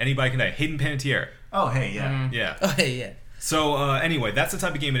horror one. Anybody can die. Hayden Panettiere. Oh hey, yeah. Yeah. Oh hey, yeah. So anyway, that's the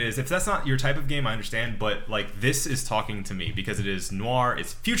type of game it is. If that's not your type of game, I understand. But like this is talking to me because it is noir.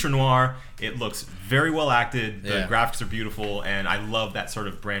 It's future noir. It looks very well acted. The graphics are beautiful, and I love that sort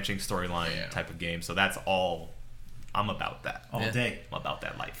of branching storyline type of game. So that's all. I'm about that All day. I'm about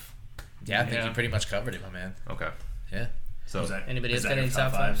that life. Yeah, I think you pretty much covered it, my man. Okay. Yeah. So Anybody else got any your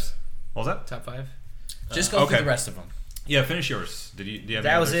top fives? fives? what was that? Top 5? Just go through the rest of them. Yeah, finish yours. Do you have?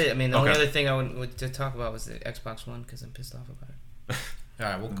 That any was others? it. I mean, the Okay. only other thing I would to talk about was the Xbox One because I'm pissed off about it. All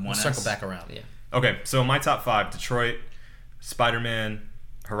right, we'll 1S. circle back around. Yeah. Okay, so my top 5: Detroit, Spider-Man,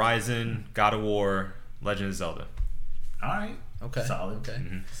 Horizon, God of War, Legend of Zelda. All right. Okay. Solid. Okay.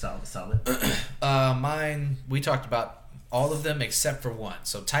 Solid. Mine, we talked about all of them except for one.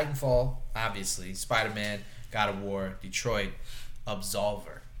 So Titanfall, obviously, Spider-Man, God of War, Detroit,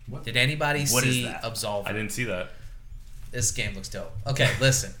 Absolver. What? Did anybody see that? Absolver? I didn't see that. This game looks dope. Okay,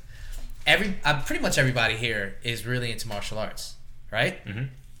 listen. Pretty much everybody here is really into martial arts, right? Mm-hmm.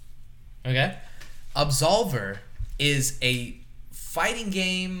 Okay. Absolver is a fighting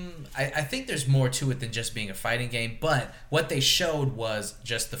game. I think there's more to it than just being a fighting game, but what they showed was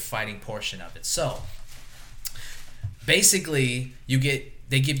just the fighting portion of it. So, basically,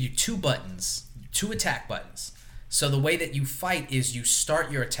 they give you two attack buttons. So the way that you fight is you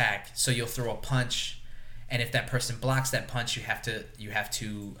start your attack, so you'll throw a punch, and if that person blocks that punch, you have to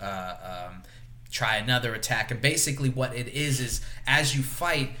try another attack. And basically, what it is as you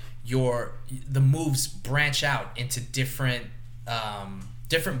fight, the moves branch out into different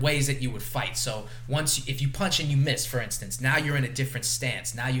ways that you would fight. So if you punch and you miss, for instance, now you're in a different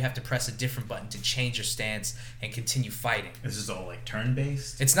stance. Now you have to press a different button to change your stance and continue fighting. This is all like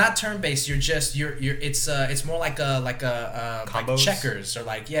turn-based? It's not turn-based. It's more like like checkers or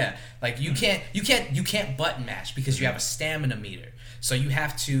like you can't button mash because you have a stamina meter. So you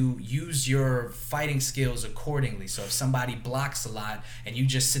have to use your fighting skills accordingly. So if somebody blocks a lot and you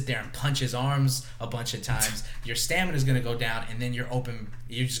just sit there and punch his arms a bunch of times, your stamina is going to go down, and then you're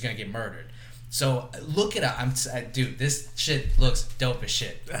just going to get murdered. So look it up. Dude, this shit looks dope as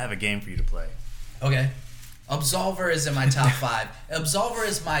shit. I have a game for you to play. Okay. Absolver is in my top 5. Absolver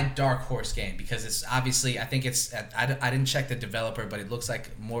is my dark horse game because it's obviously, I think it's, I didn't check the developer, but it looks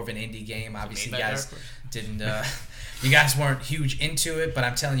like more of an indie game. Obviously, you guys didn't, you guys weren't huge into it, but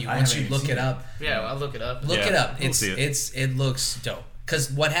I'm telling you, once you look it up. Yeah, I'll look it up. Look it up. It Looks dope.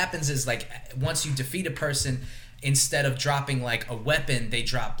 Because what happens is, like, once you defeat a person, instead of dropping like a weapon, they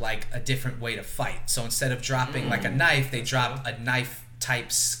drop like a different way to fight. So instead of dropping like a knife, they drop a knife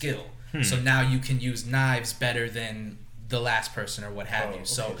type skill. So now you can use knives better than the last person or what have you.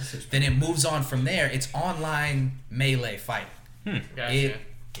 So then it moves on from there. It's online melee fighting. Gotcha. It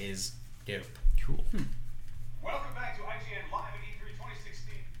is dope. Cool. Welcome back to IGN Live at E3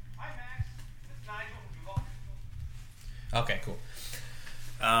 2016. Hi, Max. It's Nigel. Okay, cool.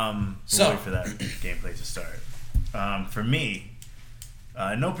 So wait for that gameplay to start. For me,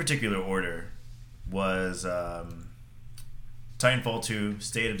 in no particular order, was Titanfall 2,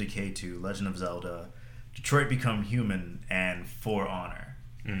 State of Decay 2, Legend of Zelda, Detroit Become Human, and For Honor.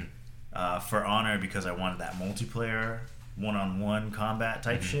 For Honor because I wanted that multiplayer, one-on-one combat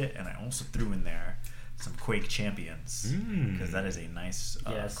type shit, and I also threw in there some Quake Champions because that is a nice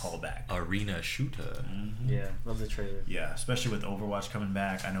callback. Arena shooter. Yeah, love the trailer. Yeah, especially with Overwatch coming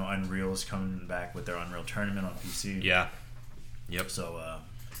back. I know Unreal is coming back with their Unreal Tournament on PC. Yeah. Yep. So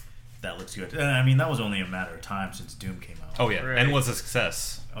that looks good. And I mean, that was only a matter of time since Doom came out. Oh yeah, Right. and was a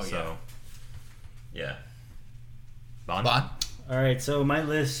success. Oh, so, yeah. Bon? All right, so my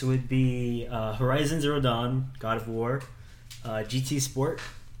list would be Horizon Zero Dawn, God of War, GT Sport.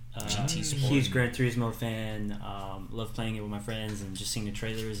 GT Sport. Huge Gran Turismo fan. Love playing it with my friends and just seeing the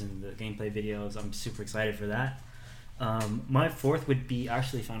trailers and the gameplay videos. I'm super excited for that. My fourth would be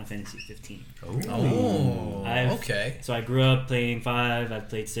actually Final Fantasy 15. Oh, okay. So I grew up playing 5, I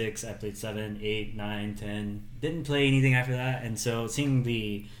played 6, I played 7, 8, 9, 10. Didn't play anything after that, and so seeing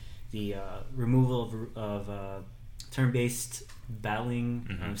the removal of turn-based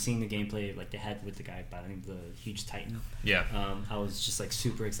battling, seeing the gameplay, like the head with the guy battling the huge titan. Yeah. I was just like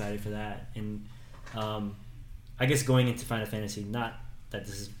super excited for that, and I guess going into Final Fantasy, not that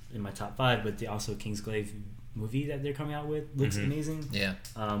this is in my top 5, but also Kingsglaive movie that they're coming out with looks amazing. Yeah.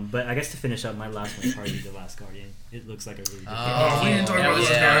 But I guess to finish up, my last one is probably The Last Guardian. It looks like a really good game. Oh, we didn't talk about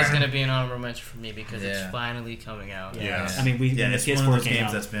That was going to be an honorable mention for me because it's Yeah. finally coming out. Yeah. I mean, when the it's one of PS4 those came games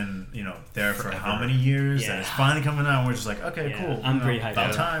out, that's been, there for Forever. how many years, Yeah. and it's finally coming out, and we're just like, okay, Yeah. cool. I'm pretty hyped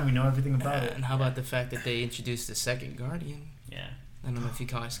About up. time, we know everything about it. And how about the fact that they introduced the second Guardian? yeah. I don't know if you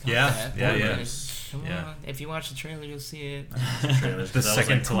guys caught Yeah, that. yeah, but yeah. Come Yeah. on. If you watch the trailer, you'll see it. Trailers, 'cause The I was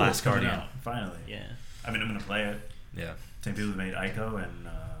second like, to cool, last it's coming Guardian. out, finally. Yeah. I mean, I'm going to play it. Yeah. Same people who made Ico and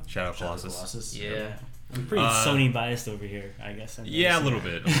Shadow of Colossus. Yeah. I'm pretty Sony biased over here, I guess. Yeah, a little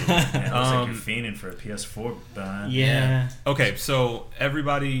bit. Yeah, it looks like Um, you're fiending for a PS4 bun. Yeah. Okay, so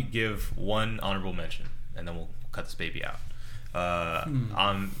everybody give one honorable mention, and then we'll cut this baby out.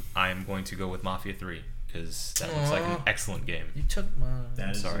 I'm going to go with Mafia 3 because that looks like an excellent game. You took my...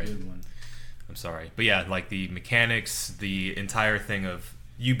 That is sorry. a good one. I'm sorry, but yeah, like the mechanics, the entire thing of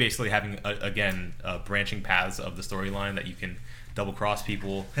you basically having branching paths of the storyline that you can double cross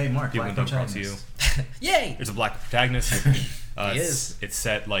people. Hey, Mark, people black can double cross you. protagonist. Yay! There's a black protagonist. He is. It's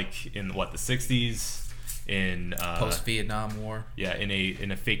set like in the 60s in Post-Vietnam War. yeah,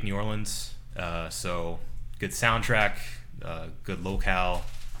 in a fake New Orleans. So good soundtrack, good locale.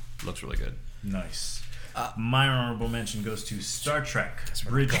 Looks really good. Nice. My honorable mention goes to Star Trek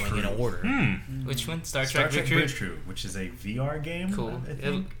Bridge going Crew. in order. Which one? Star Star Trek Trek Victory? Bridge Crew, which is a VR game, Cool. I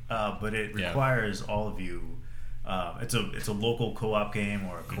think. But it requires all of you. It's a local co-op game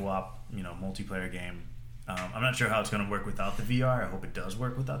or a co-op, multiplayer game. I'm not sure how it's going to work without the VR. I hope it does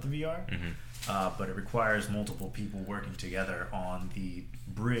work without the VR. But it requires multiple people working together on the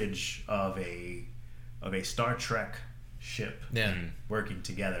bridge of a Star Trek ship, working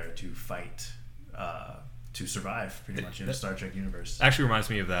together to fight, to survive, pretty much in the Star Trek universe. Actually reminds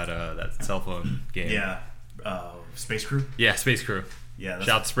me of that cell phone game. Yeah, Space Crew. Yeah, Space Crew. Yeah,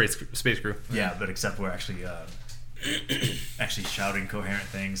 Shout out to Space Crew. Yeah, but except we're actually shouting coherent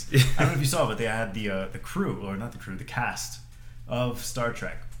things. I don't know if you saw, but they had the crew, or not the crew, the cast of Star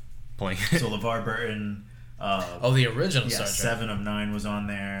Trek. Playing. So LeVar Burton. The original Star Trek. 7 of 9 was on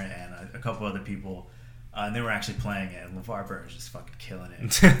there, and a couple other people. And they were actually playing it, and LeVar Burton's just fucking killing it.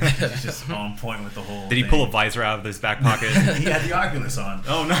 He's just on point with the whole Did he pull a visor out of his back pocket? He had the Oculus on.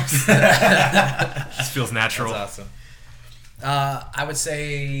 Oh, nice. Just feels natural. That's awesome. I would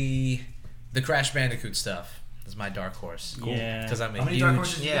say the Crash Bandicoot stuff is my dark horse. Cool. Yeah. Because I'm a How many huge... dark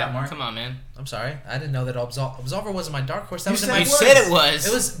horses you got, Yeah, Mark? come on, man. I'm sorry. I didn't know that Absolver wasn't my dark horse. That You was in said my... it You was.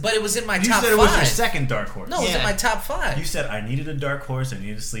 said it was. But it was in my You top said it 5. was your second dark horse. No, it was in Yeah. my top 5. You said I needed a dark horse, I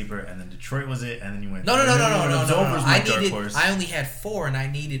needed a sleeper, and then Detroit was it, and then you went. No. Absolver's my I dark needed. horse. I only had 4, and I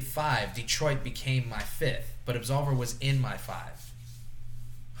needed 5. Detroit became my 5th, but Absolver was in my 5.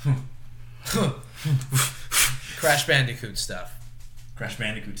 Crash Bandicoot stuff, Crash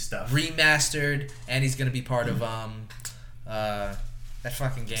Bandicoot stuff. remastered, and he's gonna be part of that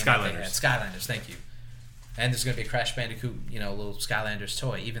fucking game. that they had. Skylanders. Thank you. And there's gonna be a Crash Bandicoot, little Skylanders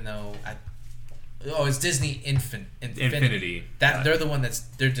toy. Even though it's Disney Infinity. They're the one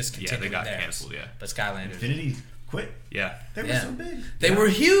they're discontinuing. Yeah, they got theirs. canceled. Yeah, But Skylanders. Infinity quit. yeah. They were Yeah. so big. They were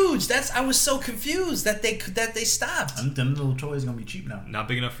huge. I was so confused that they stopped. Them little toys gonna be cheap now. Not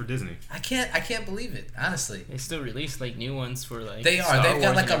big enough for Disney. I can't believe it. Honestly, They still release new ones for they are. Star They've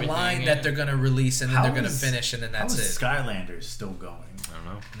got Wars and a everything, line yeah. that they're gonna release and then How they're gonna is- finish and then How that's is it. Skylanders still going? I don't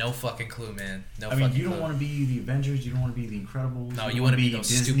know. No fucking clue, man. No. I mean, fucking you don't clue. want to be the Avengers. You don't want to be the Incredibles. No, you you want wanna to be those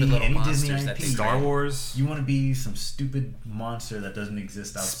stupid little any monsters Disney that they IP. Star Wars. You want to be some stupid monster that doesn't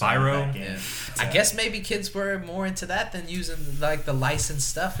exist outside Spyro? of that game. Yeah. I guess maybe kids were more into that than using the licensed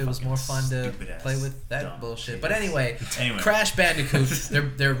stuff. It was Fucking more fun to stupid-ass play with that dumb bullshit. kids. But anyway, Anyway. Crash Bandicoot.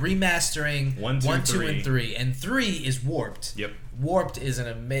 they're remastering 1, 2, 1, 2, 3. and 3, and 3 is Warped. Yep. Warped is an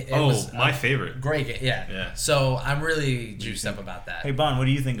amazing. Oh, my favorite. Great game. Yeah. Yeah. So I'm really juiced up about that. Hey, Bohn, what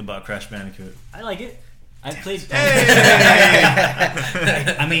do you think about Crash Bandicoot? I like it. I played. Hey!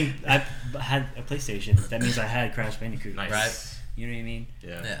 I mean, I had a PlayStation. That means I had Crash Bandicoot. Nice. Right. You know what I mean?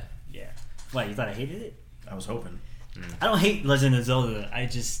 Yeah. Yeah. Yeah. What, you thought I hated it? I was hoping. I don't hate Legend of Zelda. I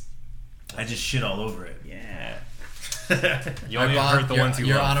just shit all over it. yeah. You only Alright, hurt the your, ones you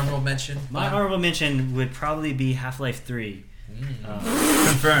your love. honorable mention. My honorable mention would probably be Half-Life 3.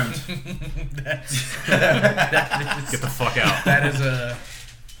 Confirmed. Get the fuck out. That is a.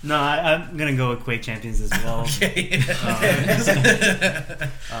 No, I'm gonna go with Quake Champions as well.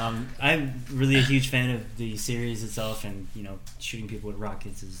 I'm really a huge fan of the series itself, and shooting people with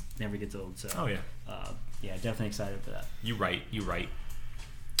rockets never gets old. So, Oh yeah. yeah, definitely excited for that. You right.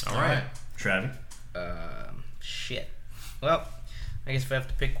 All right. Travis? Shit. Well, I guess if I have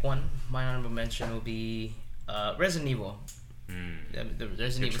to pick one, my honorable mention will be Resident Evil. The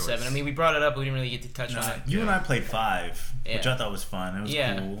Resident Evil 7. I mean, we brought it up, but we didn't really get to touch on it. You and I played 5, which Yeah. I thought was fun. It was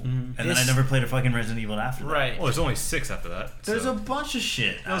Yeah. cool. Mhm. And then I never played a fucking Resident Evil after that. Right. Well, there's only 6 after that. There's so. a bunch of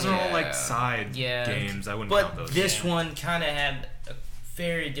shit. Those are all Yeah. like side Yeah. games. I wouldn't count But those. this one kind of had a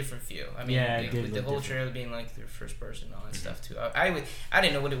very different feel. I mean, Yeah, it with did the look whole different. trailer being like their first person and all that stuff too. I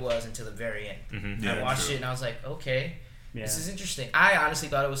didn't know what it was until the very end. Mhm. Yeah, I watched true. it and I was like, okay, Yeah. this is interesting. I honestly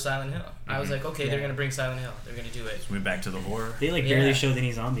thought it was Silent Hill. I was like, okay, they're Yeah. gonna bring Silent Hill. They're gonna do it. So we're back to the horror. They Yeah. barely showed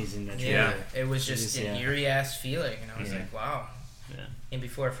any zombies in that trailer. Yeah, it was just an Yeah. eerie ass feeling, and I was Yeah. like, wow. Yeah. And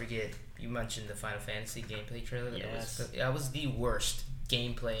before I forget, you mentioned the Final Fantasy gameplay trailer. Yes. That was the worst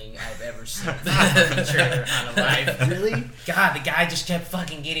gameplaying I've ever seen a trailer on a live. Really? God, the guy just kept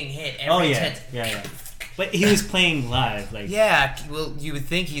fucking getting hit every Oh yeah, 10 yeah. But he was playing live, like Yeah, well, you would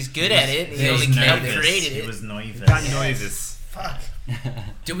think he's good at it. He he only was nervous. created It it. was nervous. Got noises. Fuck.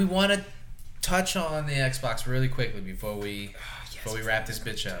 Do we want to touch on the Xbox really quickly before we wrap this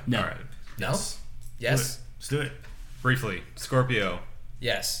bitch up? No. All right. No. Yes. Yes. Let's do it. Briefly, Scorpio.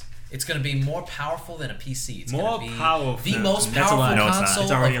 Yes. It's going to be more powerful than a PC. It's More going to be powerful. the most That's a lie. powerful No, it's not. console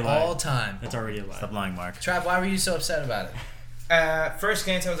It's already of a lie. all time. That's already a lie. Stop lying, Mark. Trav, why were you so upset about it? First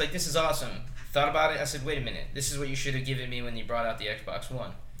glance, I was like, this is awesome. Thought about it. I said, wait a minute. This is what you should have given me when you brought out the Xbox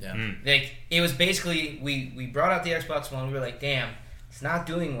One. Yeah. Like it was basically we brought out the Xbox One. We were like, damn, it's not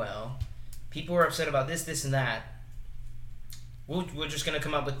doing well. People were upset about this, and that. We're just gonna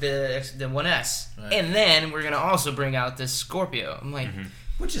come up with the One S, Right. and then we're gonna also bring out this Scorpio. I'm like,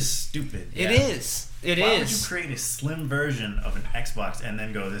 Which is stupid. it is. It Why is. would you create a slim version of an Xbox and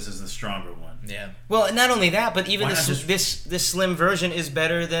then go, this is the stronger one? Yeah. Well, not only that, but even Why not this slim version is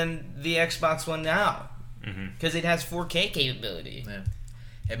better than the Xbox One now because it has 4K capability.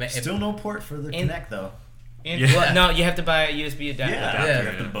 Yeah. Still no port for the Kinect, though. And, Yeah. well, no, you have to buy a USB adapter. You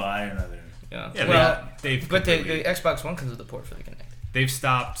have to buy another. Yeah. Yeah, Well, they've but the completely- Xbox One comes with a port for the Kinect. They've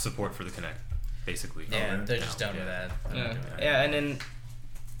stopped support for the Kinect, basically. Yeah, really? they're just No, done with yeah. that. Yeah. Yeah, and then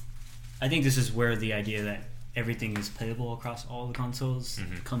I think this is where the idea that everything is playable across all the consoles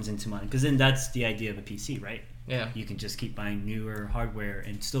comes into mind. Because then that's the idea of a PC, right? yeah. You can just keep buying newer hardware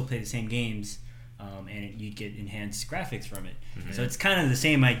and still play the same games, and you get enhanced graphics from it. So it's kind of the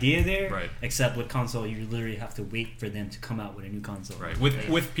same idea there, Right. except with console, you literally have to wait for them to come out with a new console. Right.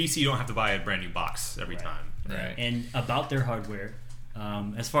 With PC, you don't have to buy a brand new box every Right. time. Right. And about their hardware,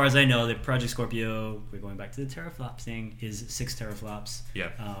 as far as I know, the Project Scorpio, we're going back to the teraflops thing, is 6 teraflops. Yeah.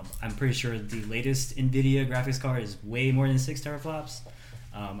 I'm pretty sure the latest NVIDIA graphics card is way more than 6 teraflops.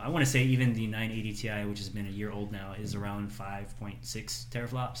 I want to say even the 980 Ti, which has been a year old now, is around 5.6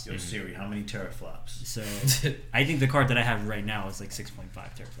 teraflops. Yo, Siri, how many teraflops? So I think the card that I have right now is like 6.5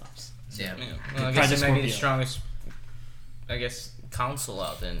 teraflops. Yeah. Well, I Project guess it might be the Scorpio. strongest, console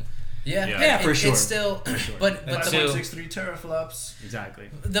out then. Yeah, Yeah. For sure. It's still, but the, 5.63 teraflops. Exactly.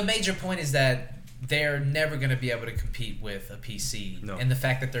 the major point is that they're never going to be able to compete with a PC, No. and the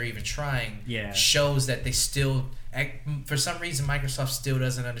fact that they're even trying Yeah. shows that they still, for some reason, Microsoft still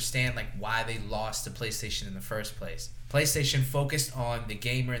doesn't understand like why they lost to PlayStation in the first place. PlayStation focused on the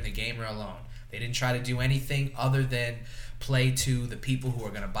gamer and the gamer alone. They didn't try to do anything other than play to the people who are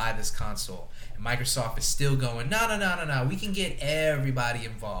going to buy this console. And Microsoft is still going, no. We can get everybody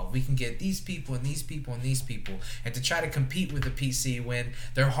involved. We can get these people and these people and these people. And to try to compete with the PC when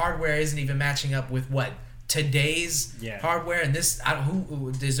their hardware isn't even matching up with what? Today's hardware. And this,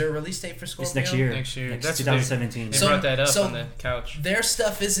 who is there a release date for Scorpio? It's next year. Next year. Next That's 2017. They So- brought that up so on the couch. Their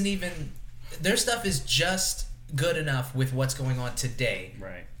stuff isn't even. Their stuff is just good enough with what's going on today.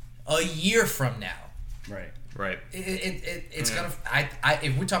 Right. A year from now, Right. Right. it's gonna.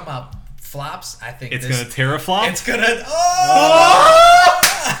 If we're talking about flops, I think It's this, going to teraflop? It's gonna. Oh!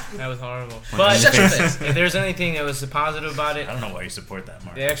 That was horrible. But Shut your face. if there's anything that was positive about it, I don't know why you support that,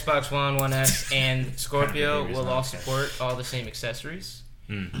 Mark. the Xbox One, One S, and Scorpio Kind of will all okay. support all the same accessories.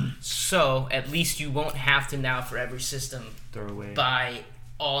 So at least you won't have to now for every system Throw away. buy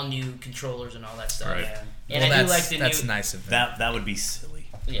all new controllers and all that stuff. Right. Yeah. And Well, I do that's, like the that's new. nice of them. That would be silly.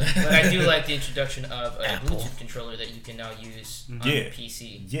 Yeah, but I do like the introduction of a Apple. Bluetooth controller that you can now use on Yeah.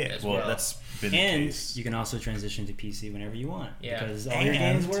 PC. Yeah, as well, well. that's been the And case. you can also transition to PC whenever you want. Yeah. Because all your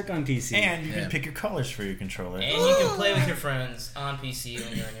And- games work on PC. And you Yeah. can pick your colors for your controller. And you can play with your friends on PC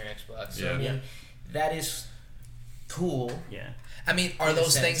when you're on your Xbox. So Yeah. I mean, that is cool. yeah. I mean, are In a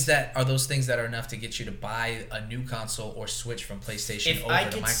those sense. things that are enough to get you to buy a new console or switch from PlayStation If over I to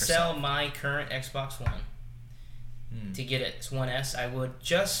could Microsoft? sell my current Xbox One to get it One S, I would,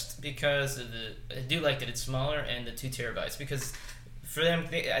 just because of I do like that it's smaller and the 2 terabytes. Because for them,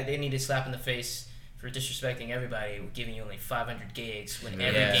 they need a slap in the face for disrespecting everybody, giving you only 500 gigs when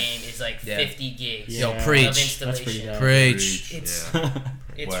every Yeah. game is like Yeah. 50 gigs Yo, Yeah. preach. of That's pretty installation. dumb. Preach. It's Yeah.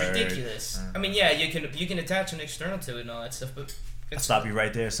 it's Word. ridiculous. I mean, yeah, you can attach an external to it and all that stuff, but I'll stop you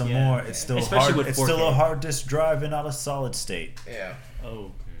right there. Some Yeah. more. It's still Especially hard. with It's still 4K. a hard disk drive and not a solid state. yeah.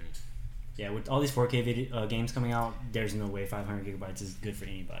 Oh. Yeah, with all these 4K games coming out, there's no way 500 gigabytes is good for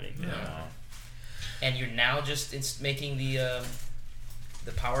anybody. And you're now just making the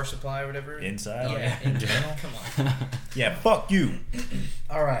power supply or whatever Inside? Yeah, internal. Come on. Yeah, fuck you.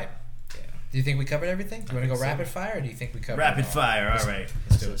 All right. Yeah. Do you think we covered everything? Do you want to go think so. rapid fire, or do you think we covered Rapid it all? fire. All right.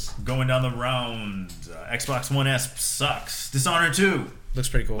 Let's do it. Going down the round. Xbox One S sucks. Dishonored 2. Looks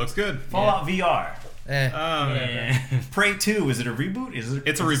pretty cool. Looks good. Fallout VR. Yeah. Prey 2. Is it a reboot? Is it?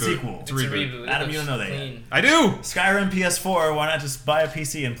 It's a reboot. sequel. It's a reboot. It Adam, you looks don't know that yet. clean. I do. Skyrim PS4. Why not just buy a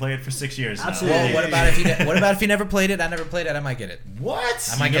PC and play it for 6 years? now? Absolutely. Well, what about if you what about if you never played it? I never played it. I might get it. What?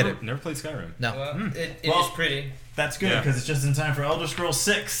 I might get never, it. Never played Skyrim. No. Well, it Well- is pretty. That's good Yeah. because it's just in time for Elder Scrolls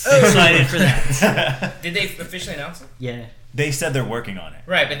 6. Excited for that. Did they officially announce it? Yeah. They said they're working on it,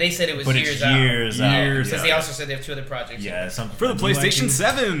 Right, but they said it was but years it's out. years out. Years Because yeah. they also said they have 2 other projects. Yeah, something For the new PlayStation IP.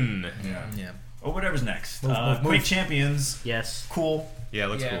 7. Yeah. Yeah. Or whatever's next. Move. Quake Champions. Yes. Cool. Yeah,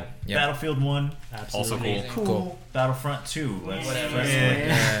 looks Yeah. cool. Yeah. Battlefield 1. Absolutely. Also cool. Amazing. Cool. Cool. Battlefront 2. Let's Whatever. let's Yeah. wait.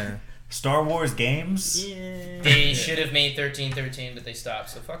 Yeah. Star Wars games. Yeah. They should have made 13-13, but they stopped.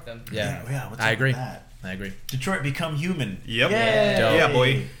 So fuck them. Yeah, What's I up agree. with that? I agree. Detroit Become Human. Yep. Yay! Yeah,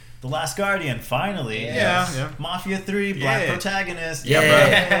 boy. The Last Guardian, finally. Yeah. Mafia 3, Black Yeah. Protagonist. Yeah.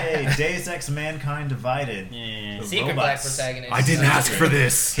 Yay. Deus Ex Mankind Divided. Yeah. The Secret black robots. protagonist. I didn't ask for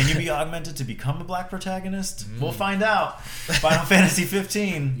this. Can you be augmented to become a black protagonist? We'll find out. Final Fantasy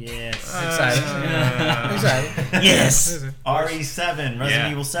 15. Yes. Excited. Excited. Yes. RE7, Resident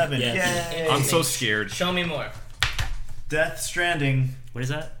Yeah. Evil 7. Yes. Yay. I'm so scared. Show me more. Death Stranding. What is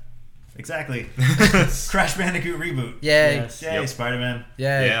that? Exactly. Crash Bandicoot reboot. Yay. Yes. Yay, Yep. Spider-Man.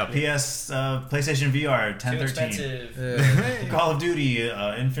 Yay. Yeah. PS, PlayStation VR, Too 1013. expensive. Call of Duty,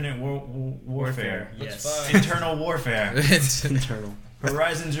 Infinite Warfare. Looks Yes. fun. Internal Warfare. Internal.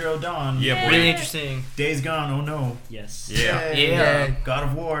 Horizon Zero Dawn. Yeah, boy. Really interesting. Days Gone, oh no. Yes. Yeah. Yay. Yeah. God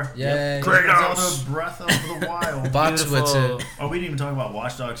of War. Yay. Zelda Breath of the Wild. Box with Beautiful. it. Oh, we didn't even talk about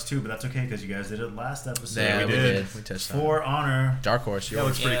Watch Dogs 2, but that's okay because you guys did it last episode. Yeah, we did. did. We touched on it. For Honor. Dark Horse. That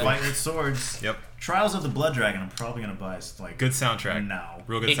looks pretty Yeah. cool. Fight with Swords. Yep. Trials of the Blood Dragon. I'm probably gonna buy. Like Good soundtrack. now.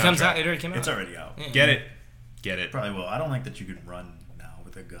 Real good It soundtrack. comes out. It already came out. It's already out. Yeah. Get it. Get it. Probably will. I don't like that you can run now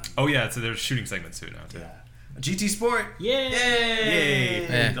with a gun. Oh yeah, so there's shooting segments too now too. Yeah. GT Sport. Yay. Yay!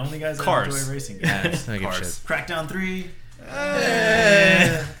 Yeah. The only guys that Cars. enjoy racing. Yeah, games. I don't give a Cars. shit. Crackdown 3.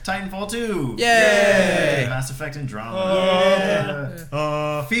 Yay. Titanfall 2. Yay. Mass Effect Andromeda.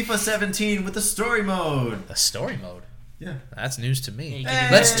 Yeah. FIFA 17 with the story mode. The story mode. Yeah. That's news to Yeah, me. you Hey. can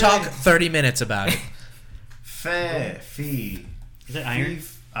do Let's that. talk 30 minutes about it. Fee. Is it iron?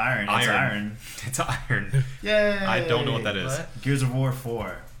 Iron. It's iron. It's iron. Yay. I don't know what that is. What? Gears of War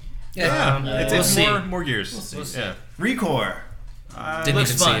 4. Yeah, We'll it's see. more gears. We'll see. Yeah. Recore. Didn't It looks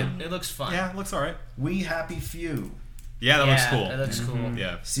even see fun. It looks fun. Yeah, it looks alright. We Happy Few. Yeah, that looks cool. That looks cool.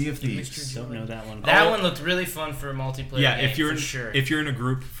 Yeah. Sea of Thieves. Don't know that one. That Oh. one looked really fun for a multiplayer Yeah, game, if you're for in, sure. if you're in a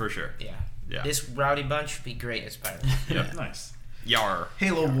group, for sure. yeah. Yeah. This rowdy bunch would be great as Spider-Man. Yeah. Nice. Yar.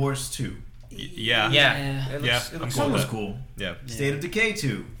 Halo Wars 2. Yeah. Yeah. It looks, Yeah, it I'm looks cool One with was that. cool. Yeah. State of Decay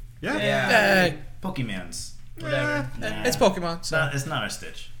 2. Yeah. Yeah. Yay. Pokemans. Whatever. Nah. It's Pokemon. So. It's not a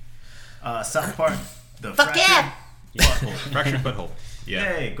Stitch. South Park. The Fuck Fractured yeah! Butthole. Fractured butthole.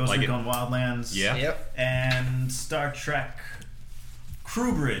 Yeah. Yay. Ghost Like it. Recon Wildlands. Yeah. Yep. And Star Trek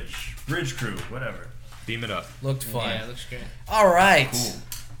Crew Bridge. Bridge Crew. Whatever. Beam it up. Looked fun. Yeah, it looks great. All right. Cool.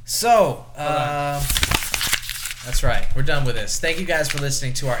 So, that's right. We're done with this. Thank you guys for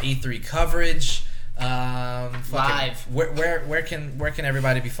listening to our E3 coverage. Fucking- Live. Where can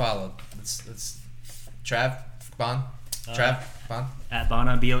everybody be followed? Let's Trav, Bohn, Trav, Bohn, At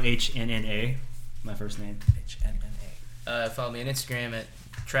Bohna, Bohnna, my first name. HNNA. Follow me on Instagram at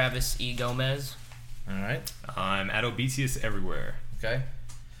Travis E. Gomez. All right. I'm at Obesius everywhere. Okay.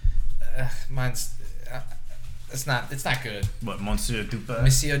 Mine's. It's not good. What, Monsieur Dupa?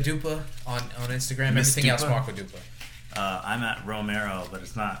 Monsieur Dupa on Instagram. Miss Everything else, Dupa? Marco Dupa. I'm at Romero, but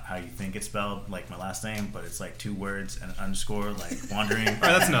it's not how you think it's spelled, like my last name, but it's like 2 words and an underscore, like wandering. All right,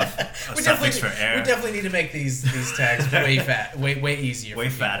 that's enough. A suffix for air. We definitely need to make these tags way easier. Way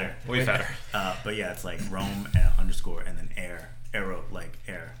for people. fatter. Way fatter. But yeah, it's like Rome and underscore and then air. Arrow, like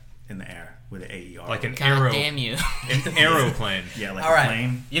air in the air with an AER. Like an God arrow. damn you. An aeroplane. Yeah, like All a right.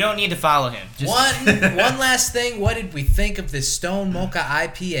 plane. You don't need to follow him. Just One last thing. What did we think of this Stone Mocha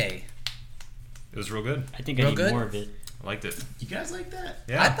IPA? It was real good. I think I Real need good? more of it. I liked it. You guys like that?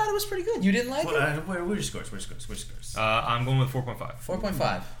 Yeah. I thought it was pretty good. You didn't like What, it? where's your scores? Where's your scores? I'm going with 4.5.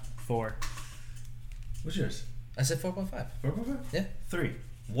 4.5. 4. What's yours? I said 4.5. 4.5? Yeah. 3.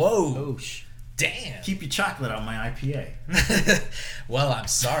 Whoa. Oh, Damn. Keep your chocolate on my IPA. Well, I'm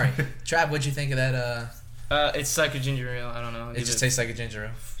sorry. Trav, what'd you think of that? it's like a ginger ale. I don't know. It just tastes like a ginger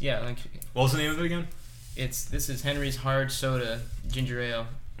ale. Yeah, like What was the name of it again? this is Henry's Hard Soda Ginger Ale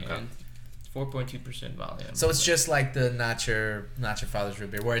Okay. and 4.2% volume. So it's just like the not your father's root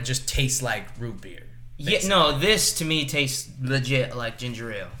beer, where it just tastes like root beer. yeah. No, this to me tastes legit like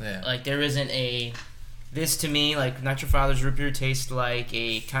ginger ale. Yeah. Like there isn't a. This to me, like Not Your Father's root beer, tastes like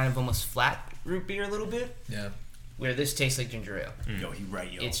a kind of almost flat root beer a little bit. Yeah. Where this tastes like ginger ale. Yo, he right,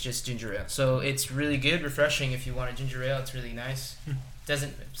 yo. It's just ginger ale. So it's really good, refreshing if you want a ginger ale. It's really nice.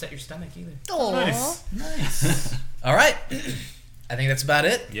 Doesn't upset your stomach either. Nice. nice. All right. I think that's about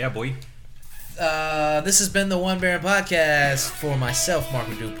it. Yeah, boy. This has been the One Baron Podcast for myself,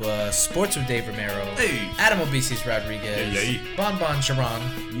 Marco Dupa, Sports with Dave Romero, Hey. Adam Obesis Rodriguez, Hey. Bon Bon Sharon,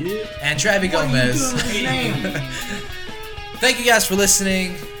 Yeah. and Travi Gomez. Thank you guys for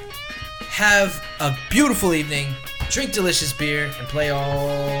listening. Have a beautiful evening. Drink delicious beer and play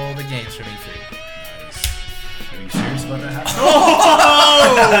all the games from E3. Are you serious about that happening?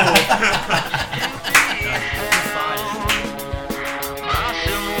 Oh!